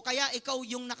iyo o kaya ikaw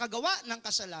yung nakagawa ng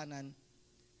kasalanan,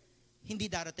 hindi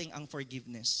darating ang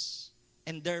forgiveness.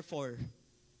 And therefore,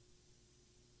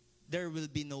 there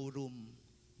will be no room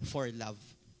for love.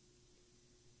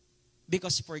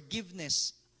 Because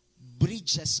forgiveness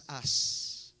bridges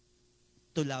us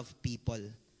to love people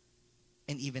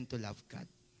and even to love God.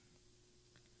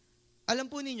 Alam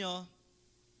po ninyo,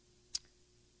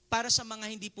 para sa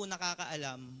mga hindi po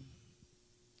nakakaalam,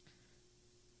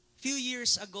 few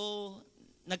years ago,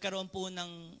 nagkaroon po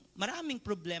ng maraming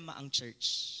problema ang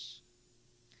church.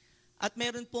 At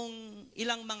meron pong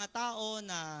ilang mga tao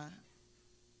na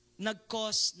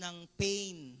nag-cause ng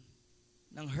pain,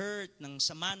 ng hurt, ng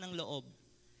sama ng loob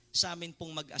sa amin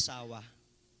pong mag-asawa.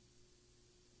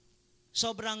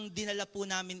 Sobrang dinala po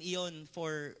namin iyon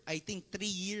for, I think, 3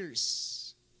 years.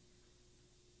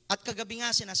 At kagabi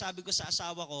nga sinasabi ko sa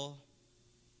asawa ko,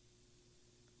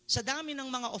 sa dami ng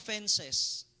mga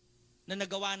offenses na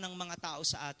nagawa ng mga tao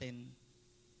sa atin,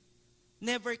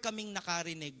 never kaming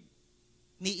nakarinig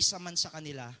ni isa man sa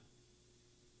kanila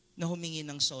na humingi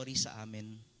ng sorry sa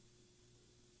amin.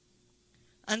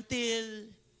 Until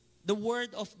the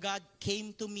word of God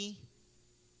came to me,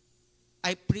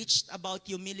 I preached about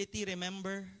humility,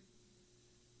 remember?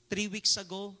 3 weeks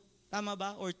ago, tama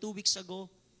ba? Or 2 weeks ago,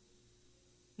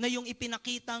 na yung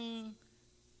ipinakitang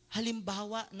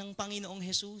halimbawa ng Panginoong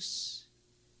Jesus,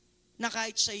 na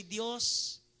kahit siya'y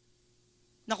Diyos,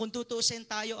 na kung tutuusin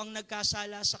tayo ang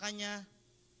nagkasala sa Kanya,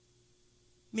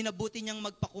 minabuti niyang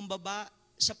magpakumbaba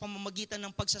sa pamamagitan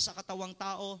ng pagsasakatawang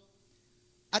tao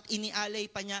at inialay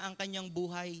pa niya ang kanyang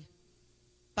buhay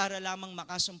para lamang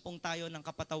makasumpong tayo ng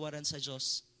kapatawaran sa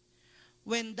Diyos.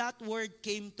 When that word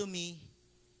came to me,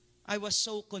 I was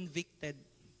so convicted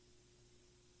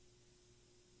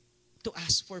to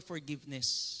ask for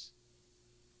forgiveness.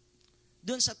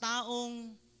 Doon sa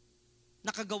taong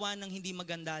nakagawa ng hindi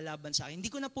maganda laban sa akin, hindi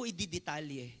ko na po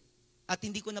ididetalye at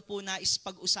hindi ko na po nais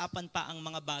pag-usapan pa ang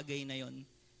mga bagay na yon,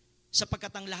 sapagkat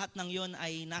ang lahat ng yon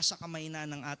ay nasa kamay na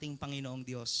ng ating Panginoong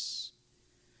Diyos.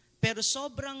 Pero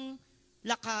sobrang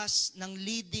lakas ng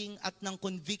leading at ng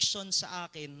conviction sa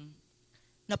akin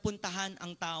na puntahan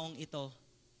ang taong ito,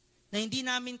 na hindi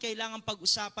namin kailangan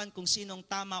pag-usapan kung sinong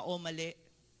tama o mali,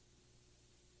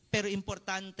 pero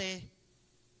importante,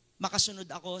 makasunod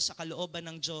ako sa kalooban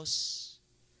ng Diyos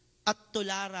at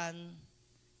tularan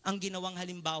ang ginawang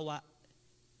halimbawa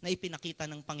na ipinakita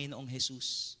ng Panginoong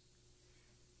Jesus.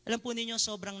 Alam po ninyo,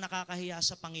 sobrang nakakahiya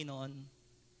sa Panginoon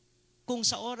kung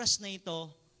sa oras na ito,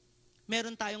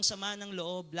 meron tayong sama ng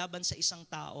loob laban sa isang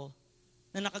tao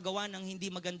na nakagawa ng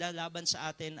hindi maganda laban sa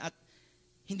atin at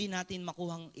hindi natin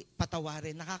makuhang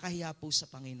patawarin. Nakakahiya po sa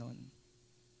Panginoon.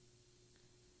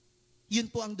 Yun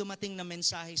po ang dumating na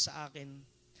mensahe sa akin.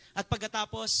 At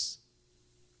pagkatapos,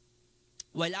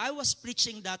 while I was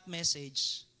preaching that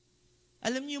message,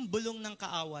 alam niyo yung bulong ng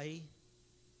kaaway?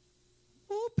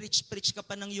 Preach ka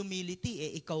pa ng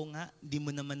humility, ikaw nga, di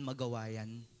mo naman magawa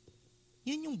yan.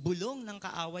 Yun yung bulong ng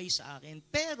kaaway sa akin.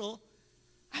 Pero,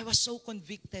 I was so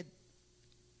convicted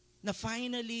na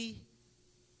finally,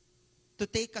 to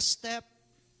take a step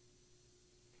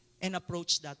and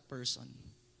approach that person.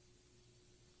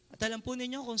 At alam po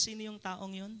ninyo kung sino yung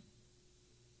taong yun?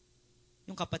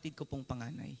 Yung kapatid ko pong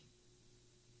panganay.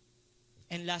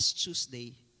 And last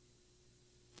Tuesday,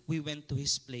 we went to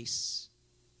his place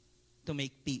to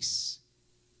make peace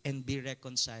and be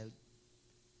reconciled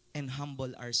and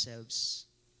humble ourselves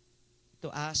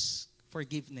to ask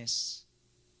forgiveness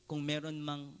kung meron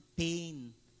mang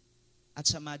pain at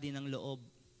sama din ng loob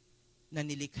na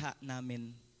nilikha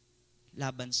namin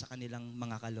laban sa kanilang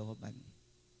mga kalooban.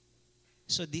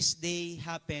 So this day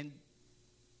happened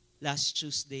last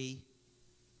Tuesday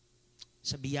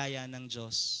sa biyaya ng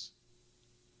Diyos.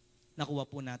 Nakuha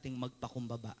po nating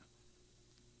magpakumbaba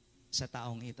sa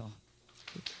taong ito.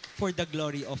 For the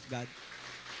glory of God.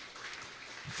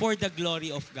 For the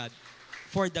glory of God.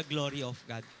 For the glory of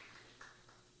God.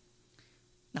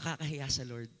 Nakakahiya sa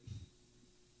Lord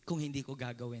kung hindi ko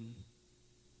gagawin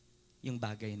yung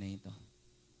bagay na ito.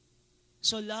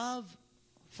 So love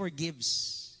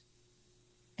forgives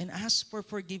and ask for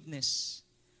forgiveness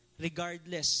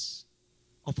regardless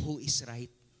of who is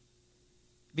right.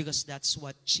 Because that's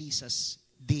what Jesus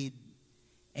did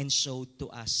and showed to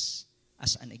us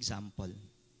as an example.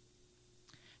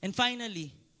 And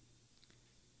finally,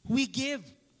 we give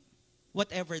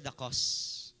whatever the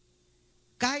cost.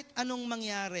 Kahit anong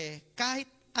mangyari, kahit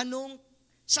anong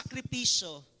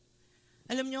sakripisyo,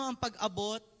 alam nyo, ang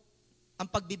pag-abot, ang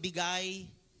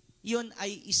pagbibigay, yun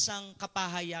ay isang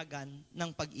kapahayagan ng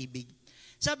pag-ibig.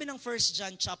 Sabi ng 1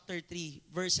 John chapter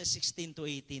 3, verses 16 to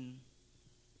 18,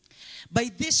 by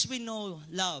this we know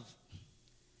love,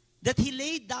 that He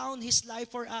laid down His life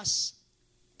for us,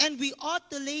 and we ought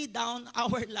to lay down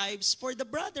our lives for the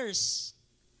brothers.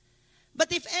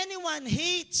 But if anyone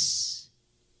hates,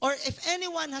 or if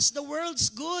anyone has the world's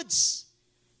goods,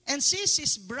 and sees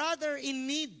his brother in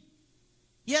need,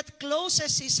 yet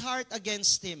closes his heart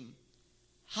against him,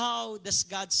 how does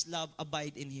God's love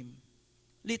abide in him?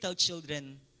 Little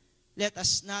children, let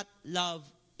us not love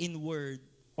in word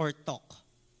or talk,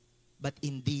 but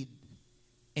in deed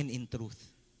and in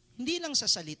truth. Hindi lang sa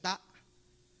salita,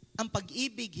 ang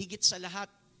pag-ibig higit sa lahat,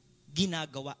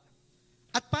 ginagawa.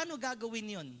 At paano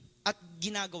gagawin yon? At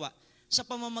ginagawa? Sa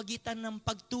pamamagitan ng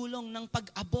pagtulong, ng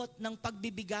pag-abot, ng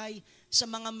pagbibigay sa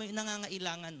mga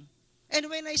nangangailangan. And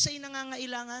when I say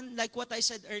nangangailangan, like what I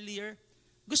said earlier,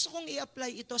 gusto kong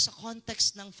i-apply ito sa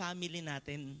context ng family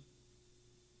natin.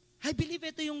 I believe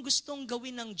ito yung gustong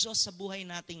gawin ng Diyos sa buhay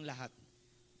nating lahat.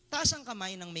 Taas ang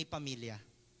kamay ng may pamilya.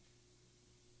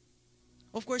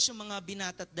 Of course, yung mga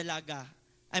binata at dalaga,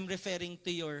 I'm referring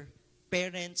to your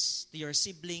parents, to your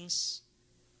siblings,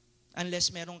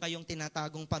 unless meron kayong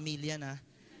tinatagong pamilya na.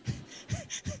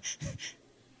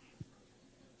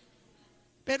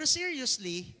 Pero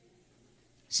seriously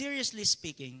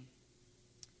speaking,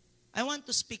 I want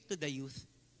to speak to the youth.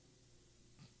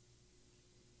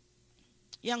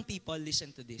 Young people,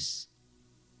 listen to this.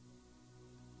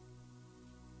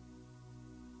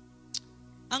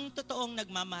 Ang totoong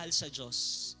nagmamahal sa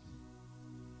Diyos,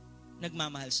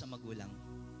 nagmamahal sa magulang.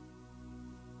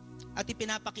 At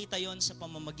ipinapakita yon sa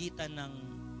pamamagitan ng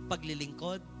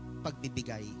paglilingkod,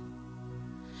 pagbibigay.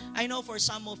 I know for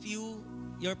some of you,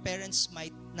 your parents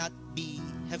might not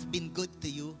have been good to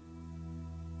you.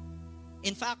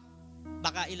 In fact,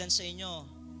 baka ilan sa inyo,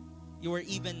 you were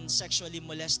even sexually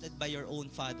molested by your own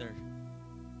father.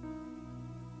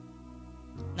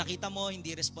 Nakita mo,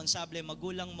 hindi responsable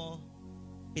magulang mo,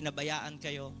 pinabayaan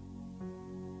kayo.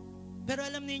 Pero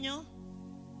alam niyo,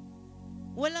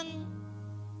 walang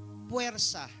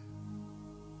puwersa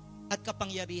at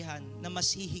kapangyarihan na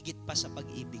mas hihigit pa sa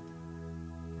pag-ibig.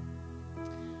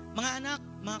 Mga anak,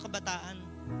 mga kabataan,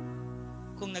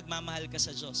 kung nagmamahal ka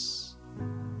sa Diyos,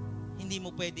 hindi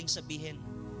mo pwedeng sabihin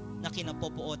na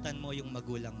kinapopuotan mo yung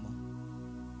magulang mo.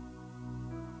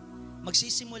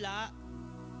 Magsisimula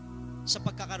sa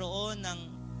pagkakaroon ng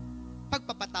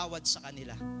pagpapatawad sa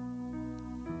kanila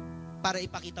para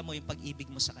ipakita mo yung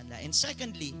pag-ibig mo sa kanila. And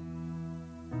secondly,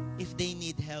 if they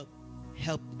need help,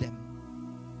 help them.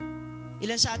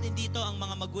 Ilan sa atin dito ang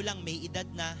mga magulang may edad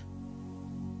na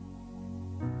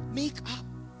make up.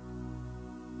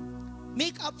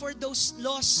 Make up for those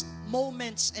lost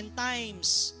moments and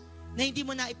times na hindi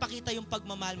mo na ipakita yung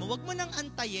pagmamahal mo. Huwag mo nang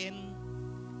antayin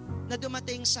na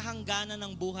dumating sa hangganan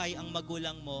ng buhay ang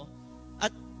magulang mo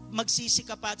at magsisi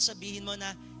ka pa at sabihin mo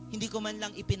na, hindi ko man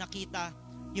lang ipinakita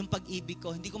yung pag-ibig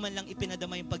ko, hindi ko man lang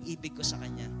ipinadama yung pag-ibig ko sa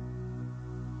Kanya.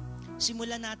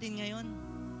 Simulan natin ngayon.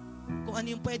 Kung ano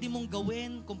yung pwede mong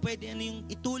gawin, kung pwede ano yung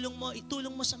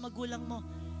itulong mo sa magulang mo,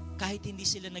 kahit hindi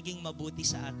sila naging mabuti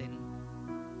sa atin.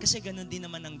 Kasi ganun din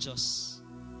naman ang Diyos.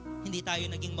 Hindi tayo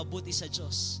naging mabuti sa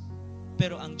Diyos,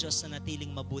 pero ang Diyos na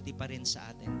natiling mabuti pa rin sa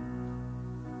atin.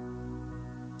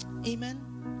 Amen?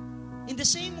 In the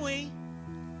same way,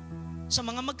 sa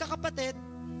mga magkakapatid,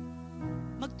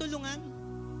 magtulungan.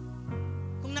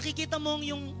 Kung nakikita mong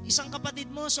yung isang kapatid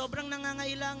mo sobrang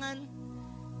nangangailangan,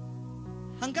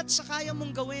 hanggat sa kaya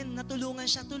mong gawin na tulungan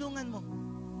siya, tulungan mo.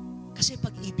 Kasi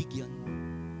pag-ibig yun.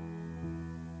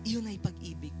 Iyon ay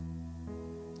pag-ibig.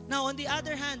 Now, on the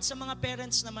other hand, sa mga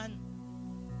parents naman,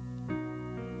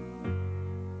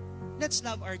 let's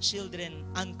love our children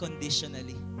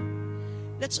unconditionally.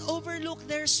 Let's overlook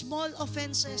their small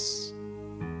offenses.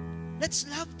 Let's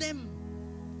love them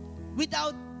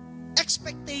without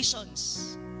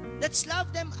expectations. Let's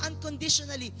love them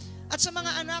unconditionally. At sa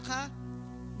mga anak ha,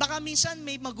 baka minsan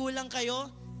may magulang kayo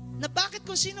na bakit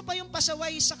kung sino pa yung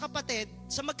pasaway sa kapatid,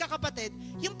 sa magkakapatid,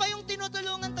 yung pa yung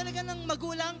tinutulungan talaga ng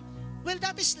magulang, well,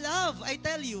 that is love, I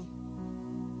tell you.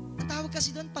 Ang tawag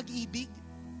kasi doon, pag-ibig.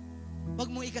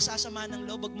 Huwag mo ikasasama ng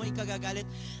loob, huwag mo ikagagalit.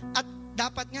 At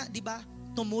dapat nga, di ba,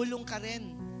 tumulong ka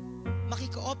rin.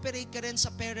 Makikooperate ka rin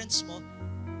sa parents mo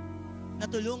na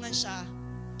tulungan siya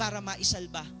para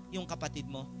maisalba yung kapatid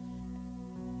mo.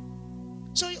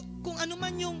 So, kung ano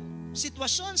man yung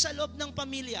sitwasyon sa loob ng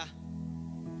pamilya,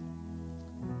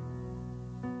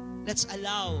 let's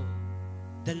allow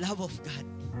the love of God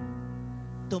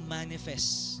to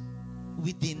manifest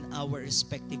within our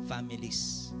respective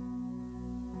families.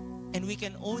 And we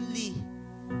can only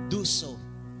do so.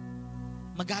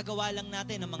 Magagawa lang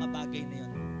natin ang mga bagay na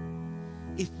yun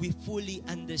if we fully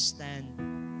understand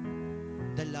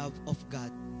the love of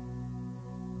God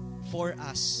for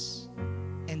us,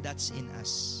 and that's in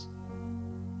us.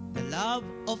 The love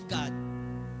of God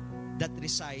that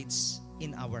resides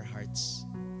in our hearts.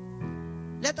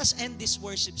 Let us end this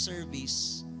worship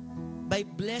service by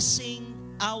blessing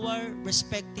our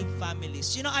respective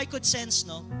families. You know, I could sense,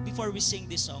 no, before we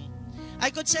sing this song, I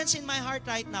could sense in my heart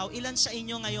right now, ilan sa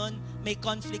inyo ngayon may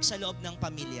conflict sa loob ng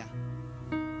pamilya.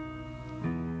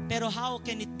 Pero how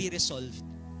can it be resolved?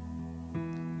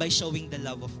 By showing the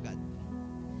love of God.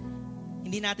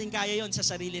 Hindi natin kaya yon sa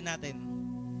sarili natin.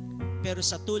 Pero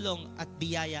sa tulong at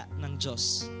biyaya ng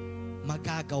Diyos,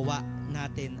 magagawa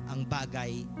natin ang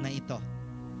bagay na ito.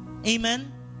 Amen?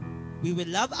 We will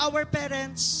love our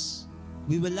parents.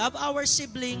 We will love our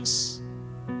siblings.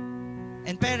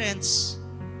 And parents,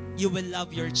 you will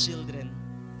love your children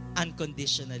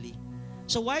unconditionally.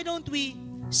 So why don't we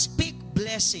speak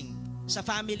blessing sa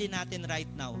family natin right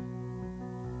now?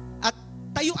 At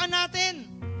tayuan natin,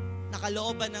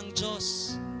 nakalooban ng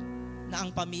Diyos na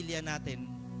ang pamilya natin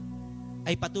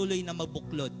ay patuloy na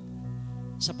mabuklod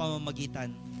sa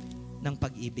pamamagitan ng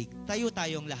pag-ibig. Tayo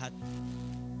tayong lahat.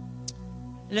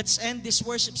 Let's end this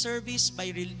worship service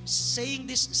by singing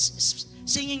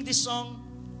this song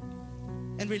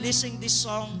and releasing this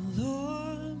song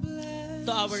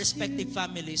to our respective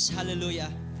families.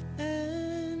 Hallelujah.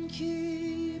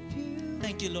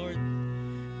 Thank you, Lord.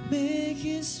 Make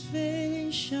His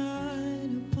face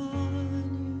shine upon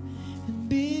you and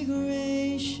be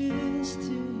gracious to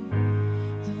you.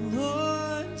 The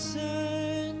Lord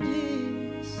turn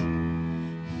His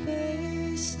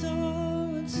face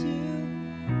towards you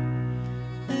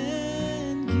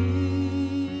and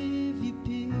give you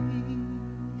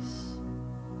peace.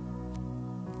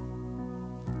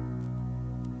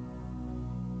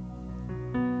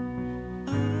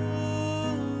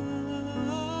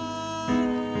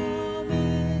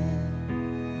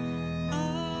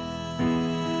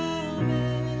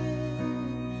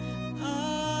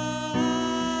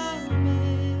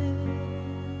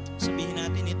 Sabihin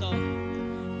natin ito.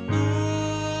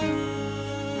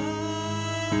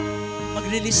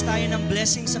 Mag-release tayo ng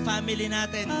blessing sa family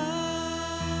natin.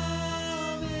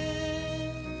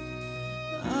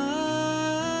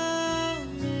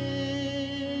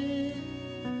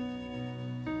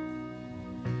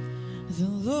 The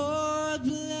Lord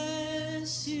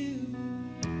bless you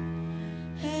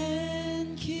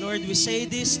and keep Lord, we say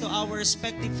this to our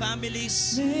respective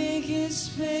families. Make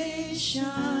His face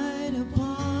shine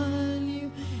upon you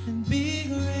and be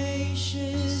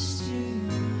gracious to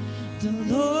you. The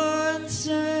Lord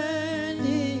turn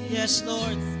His Yes,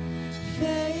 Lord.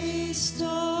 face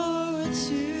towards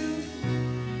you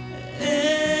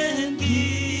and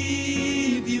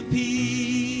give you peace.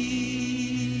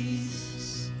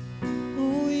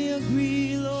 Oh, we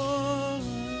agree, Lord.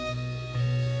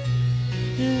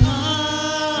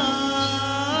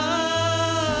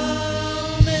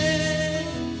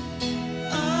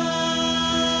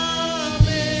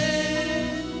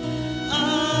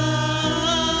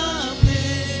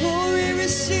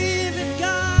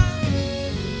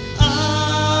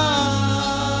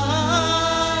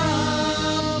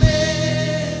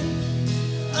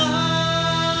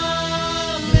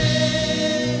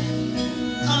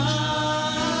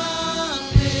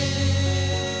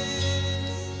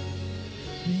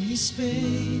 May His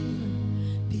favor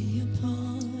be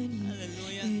upon you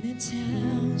Hallelujah. in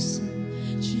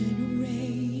 1,000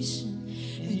 generations,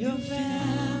 and your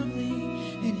family,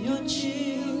 and your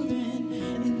children,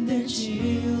 and their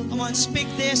children. Come on, speak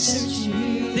this. Their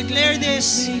children. Declare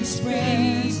this. May His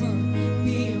favor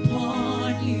be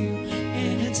upon you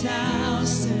in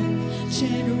 1,000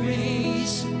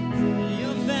 generations, and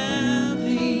your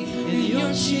family, and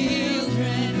your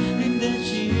children, and their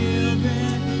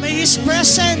children. May His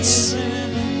presence.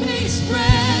 May His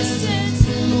presence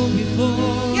go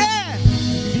before you, Yeah.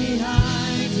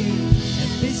 behind you,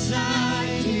 and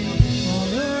beside you,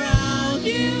 all around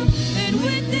you, and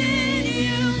within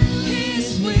you. He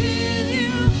is with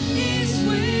you, He is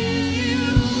with you.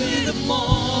 In the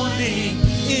morning,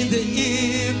 in the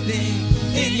evening,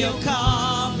 in your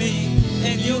coming,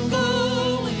 and your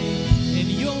going, and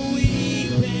your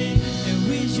weeping, and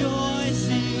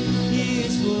rejoicing. He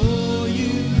is for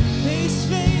you. May His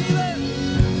favor,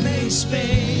 may His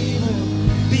favor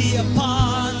be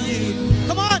upon you.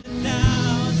 Come on.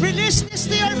 Now, Release this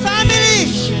to your family.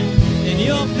 and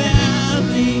your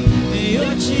family, and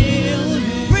your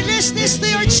children. Release this to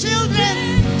your children,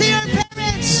 to your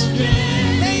parents.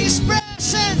 May His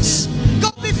presence go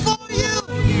before you.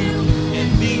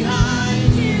 And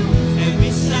behind you, and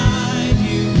beside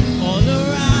you, all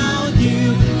around you,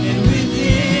 and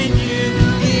within you.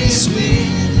 He is with you.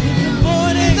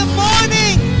 In the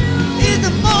morning, in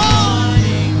the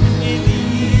morning. In the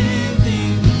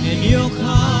evening, and you're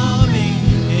coming,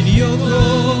 and you're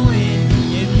going,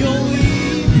 and you're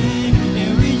weeping,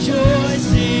 and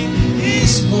rejoicing.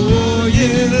 He's for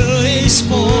you, He's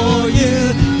for you,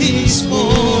 He's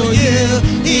for you,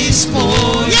 He's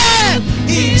for you. Yeah.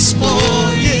 He's for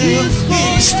you,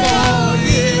 He's for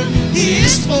you,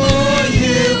 He's for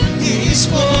you, He's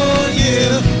for you,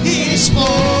 He's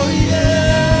for you.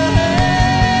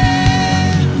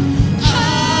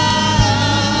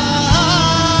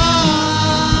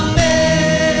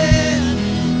 Amen,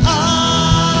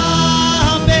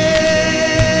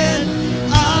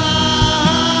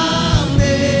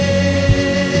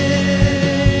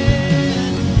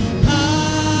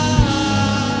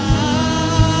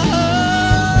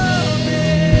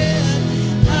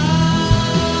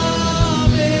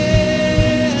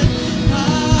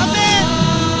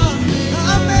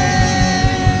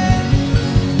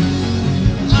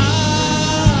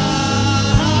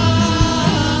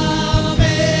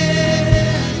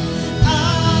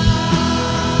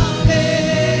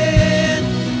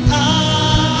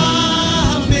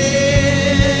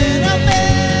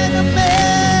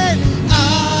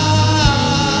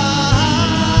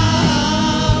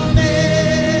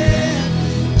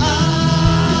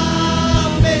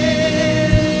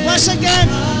 amen, Once again,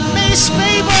 may His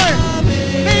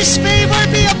favor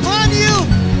be upon you.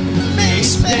 May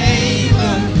His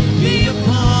favor be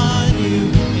upon you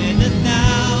in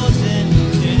 1,000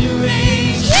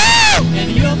 generations. Woo!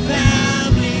 And your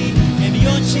family, and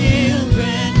your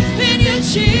children, and your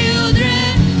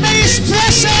children. May His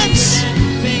presence.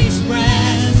 May His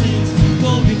presence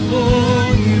go before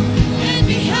you, and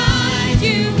behind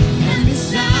you, and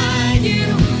beside you,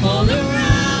 all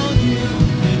around you,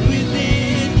 and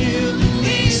within you.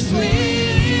 He's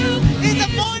with you. In the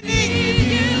morning.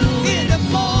 In the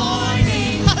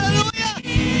morning. Hallelujah.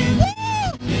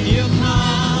 And you're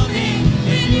coming,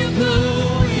 and you're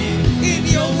going, in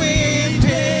your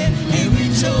weeping and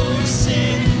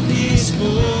rejoicing. He's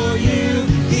for you,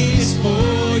 He's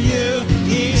for you,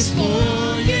 He's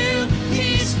for you,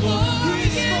 He's for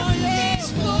you,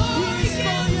 He's for you,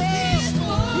 He's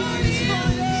for you,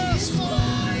 He's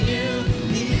for you,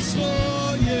 He's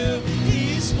for you,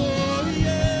 He's for you.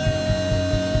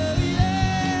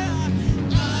 Yeah.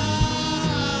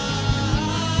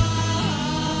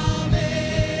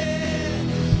 Amen.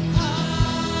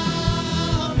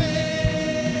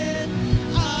 Amen.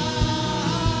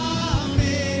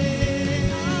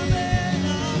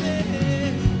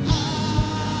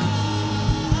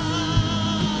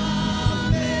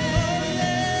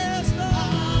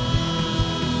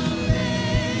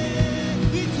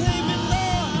 We claim it,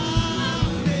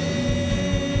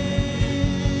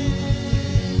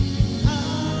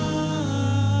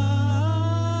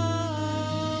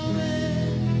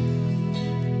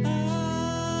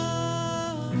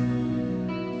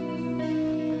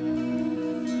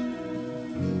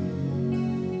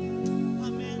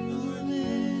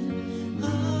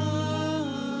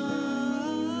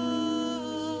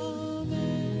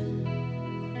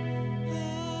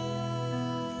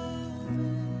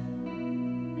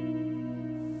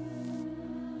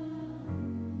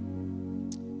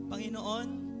 Panginoon,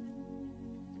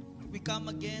 we come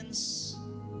against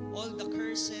all the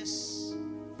curses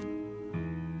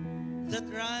that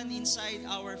run inside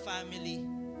our family.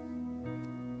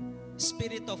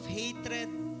 Spirit of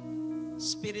hatred,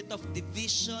 spirit of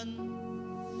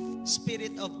division,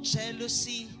 spirit of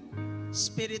jealousy,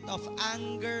 spirit of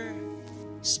anger,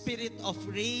 spirit of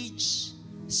rage,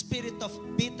 spirit of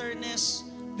bitterness.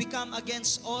 We come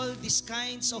against all these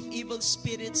kinds of evil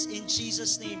spirits in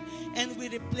Jesus' name. And we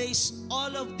replace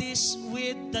all of this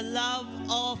with the love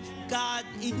of God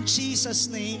in Jesus'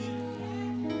 name.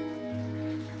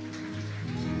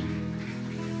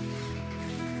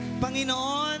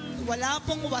 Panginoon, wala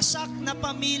pong wasak na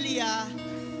pamilya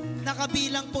na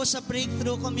kabilang po sa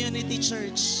Breakthrough Community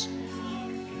Church.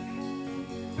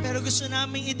 Pero gusto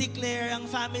naming i-declare ang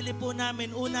family po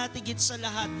namin, una tigit sa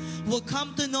lahat, will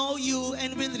come to know you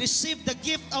and will receive the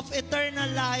gift of eternal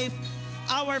life.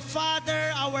 Our father,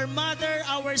 our mother,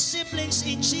 our siblings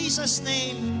in Jesus'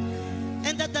 name.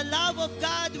 And that the love of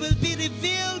God will be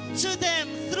revealed to them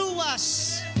through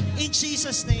us in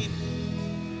Jesus' name.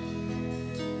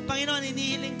 Panginoon,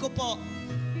 inihiling ko po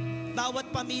bawat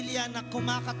pamilya na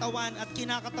kumakatawan at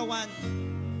kinakatawan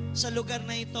sa lugar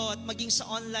na ito at maging sa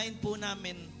online po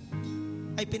namin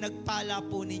ay pinagpala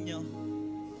po ninyo.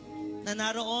 Na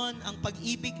naroon ang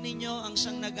pag-ibig ninyo ang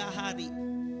siyang naghahari.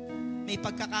 May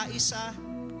pagkakaisa,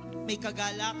 may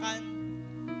kagalakan,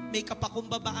 may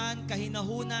kapakumbabaan,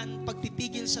 kahinahunan,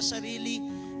 pagpipigil sa sarili,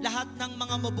 lahat ng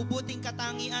mga mabubuting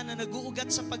katangian na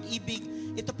nag-uugat sa pag-ibig,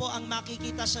 ito po ang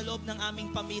makikita sa loob ng aming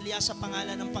pamilya sa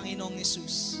pangalan ng Panginoong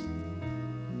Hesus.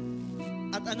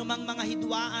 At anumang mga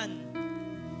hidwaan,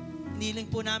 hiniling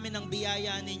po namin ang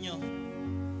biyaya ninyo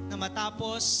na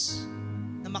matapos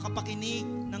na makapakinig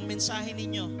ng mensahe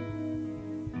ninyo,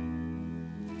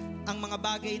 ang mga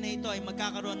bagay na ito ay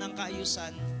magkakaroon ng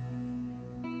kaayusan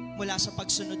mula sa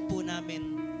pagsunod po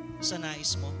namin sa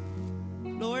nais mo.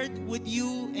 Lord, would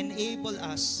you enable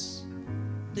us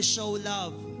to show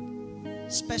love,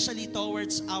 especially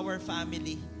towards our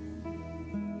family.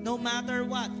 No matter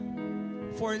what,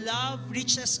 for love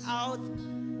reaches out,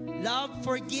 love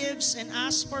forgives and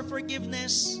asks for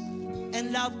forgiveness,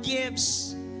 and love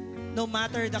gives no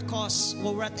matter the cost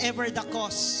or whatever the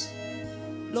cost.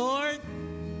 Lord,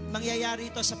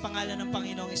 mangyayari ito sa pangalan ng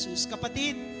Panginoong Hesus.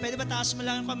 Kapatid, pwede ba taas mo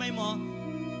lang ang kamay mo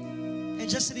and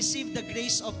just receive the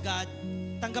grace of God?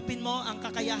 Tanggapin mo ang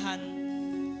kakayahan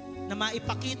na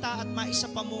maipakita at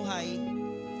maisapamuhay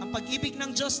ang pag-ibig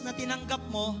ng Diyos na tinanggap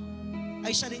mo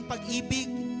ay siya ring pag-ibig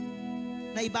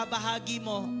na ibabahagi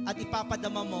mo at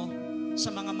ipapadama mo sa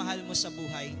mga mahal mo sa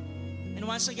buhay. And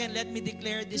once again, let me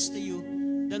declare this to you.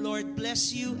 The Lord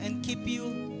bless you and keep you.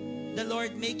 The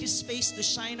Lord make His face to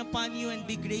shine upon you and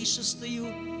be gracious to you.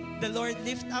 The Lord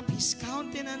lift up His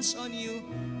countenance on you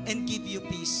and give you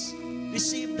peace.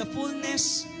 Receive the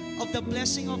fullness of the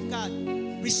blessing of God.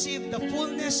 Receive the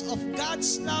fullness of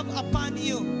God's love upon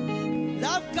you.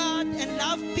 Love God and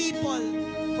love people.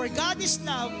 For God is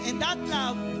love, and that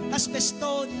love has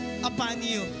bestowed upon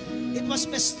you. It was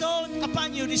bestowed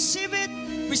upon you. Receive it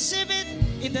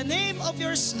in the name of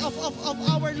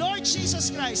our Lord Jesus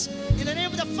Christ. In the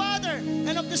name of the Father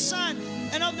and of the Son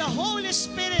and of the Holy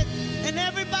Spirit. And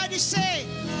everybody say,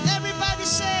 Amen,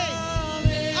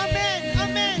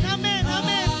 Amen, Amen,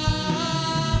 Amen.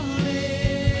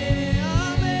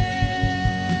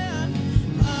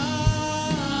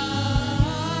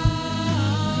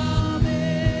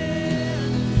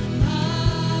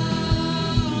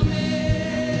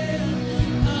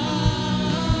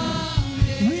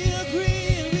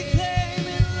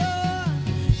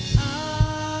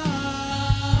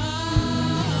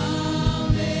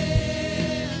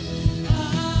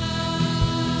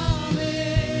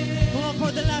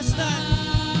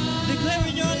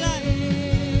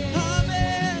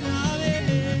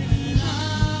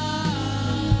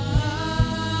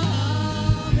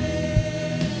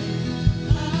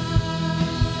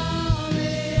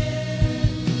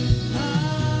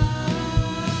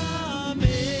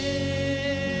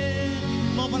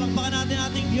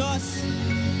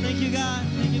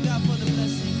 Thank you God for the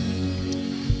blessing.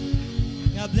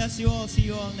 God bless you all. See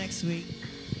you all next week.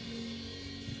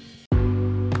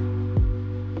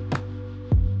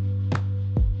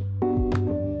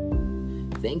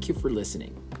 Thank you for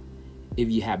listening. If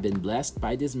you have been blessed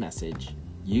by this message,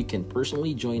 you can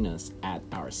personally join us at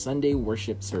our Sunday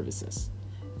worship services.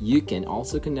 You can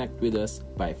also connect with us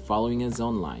by following us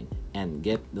online and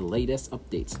get the latest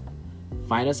updates.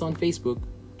 Find us on Facebook,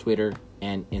 Twitter,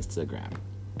 and Instagram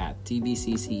at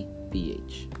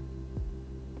TBCCPH.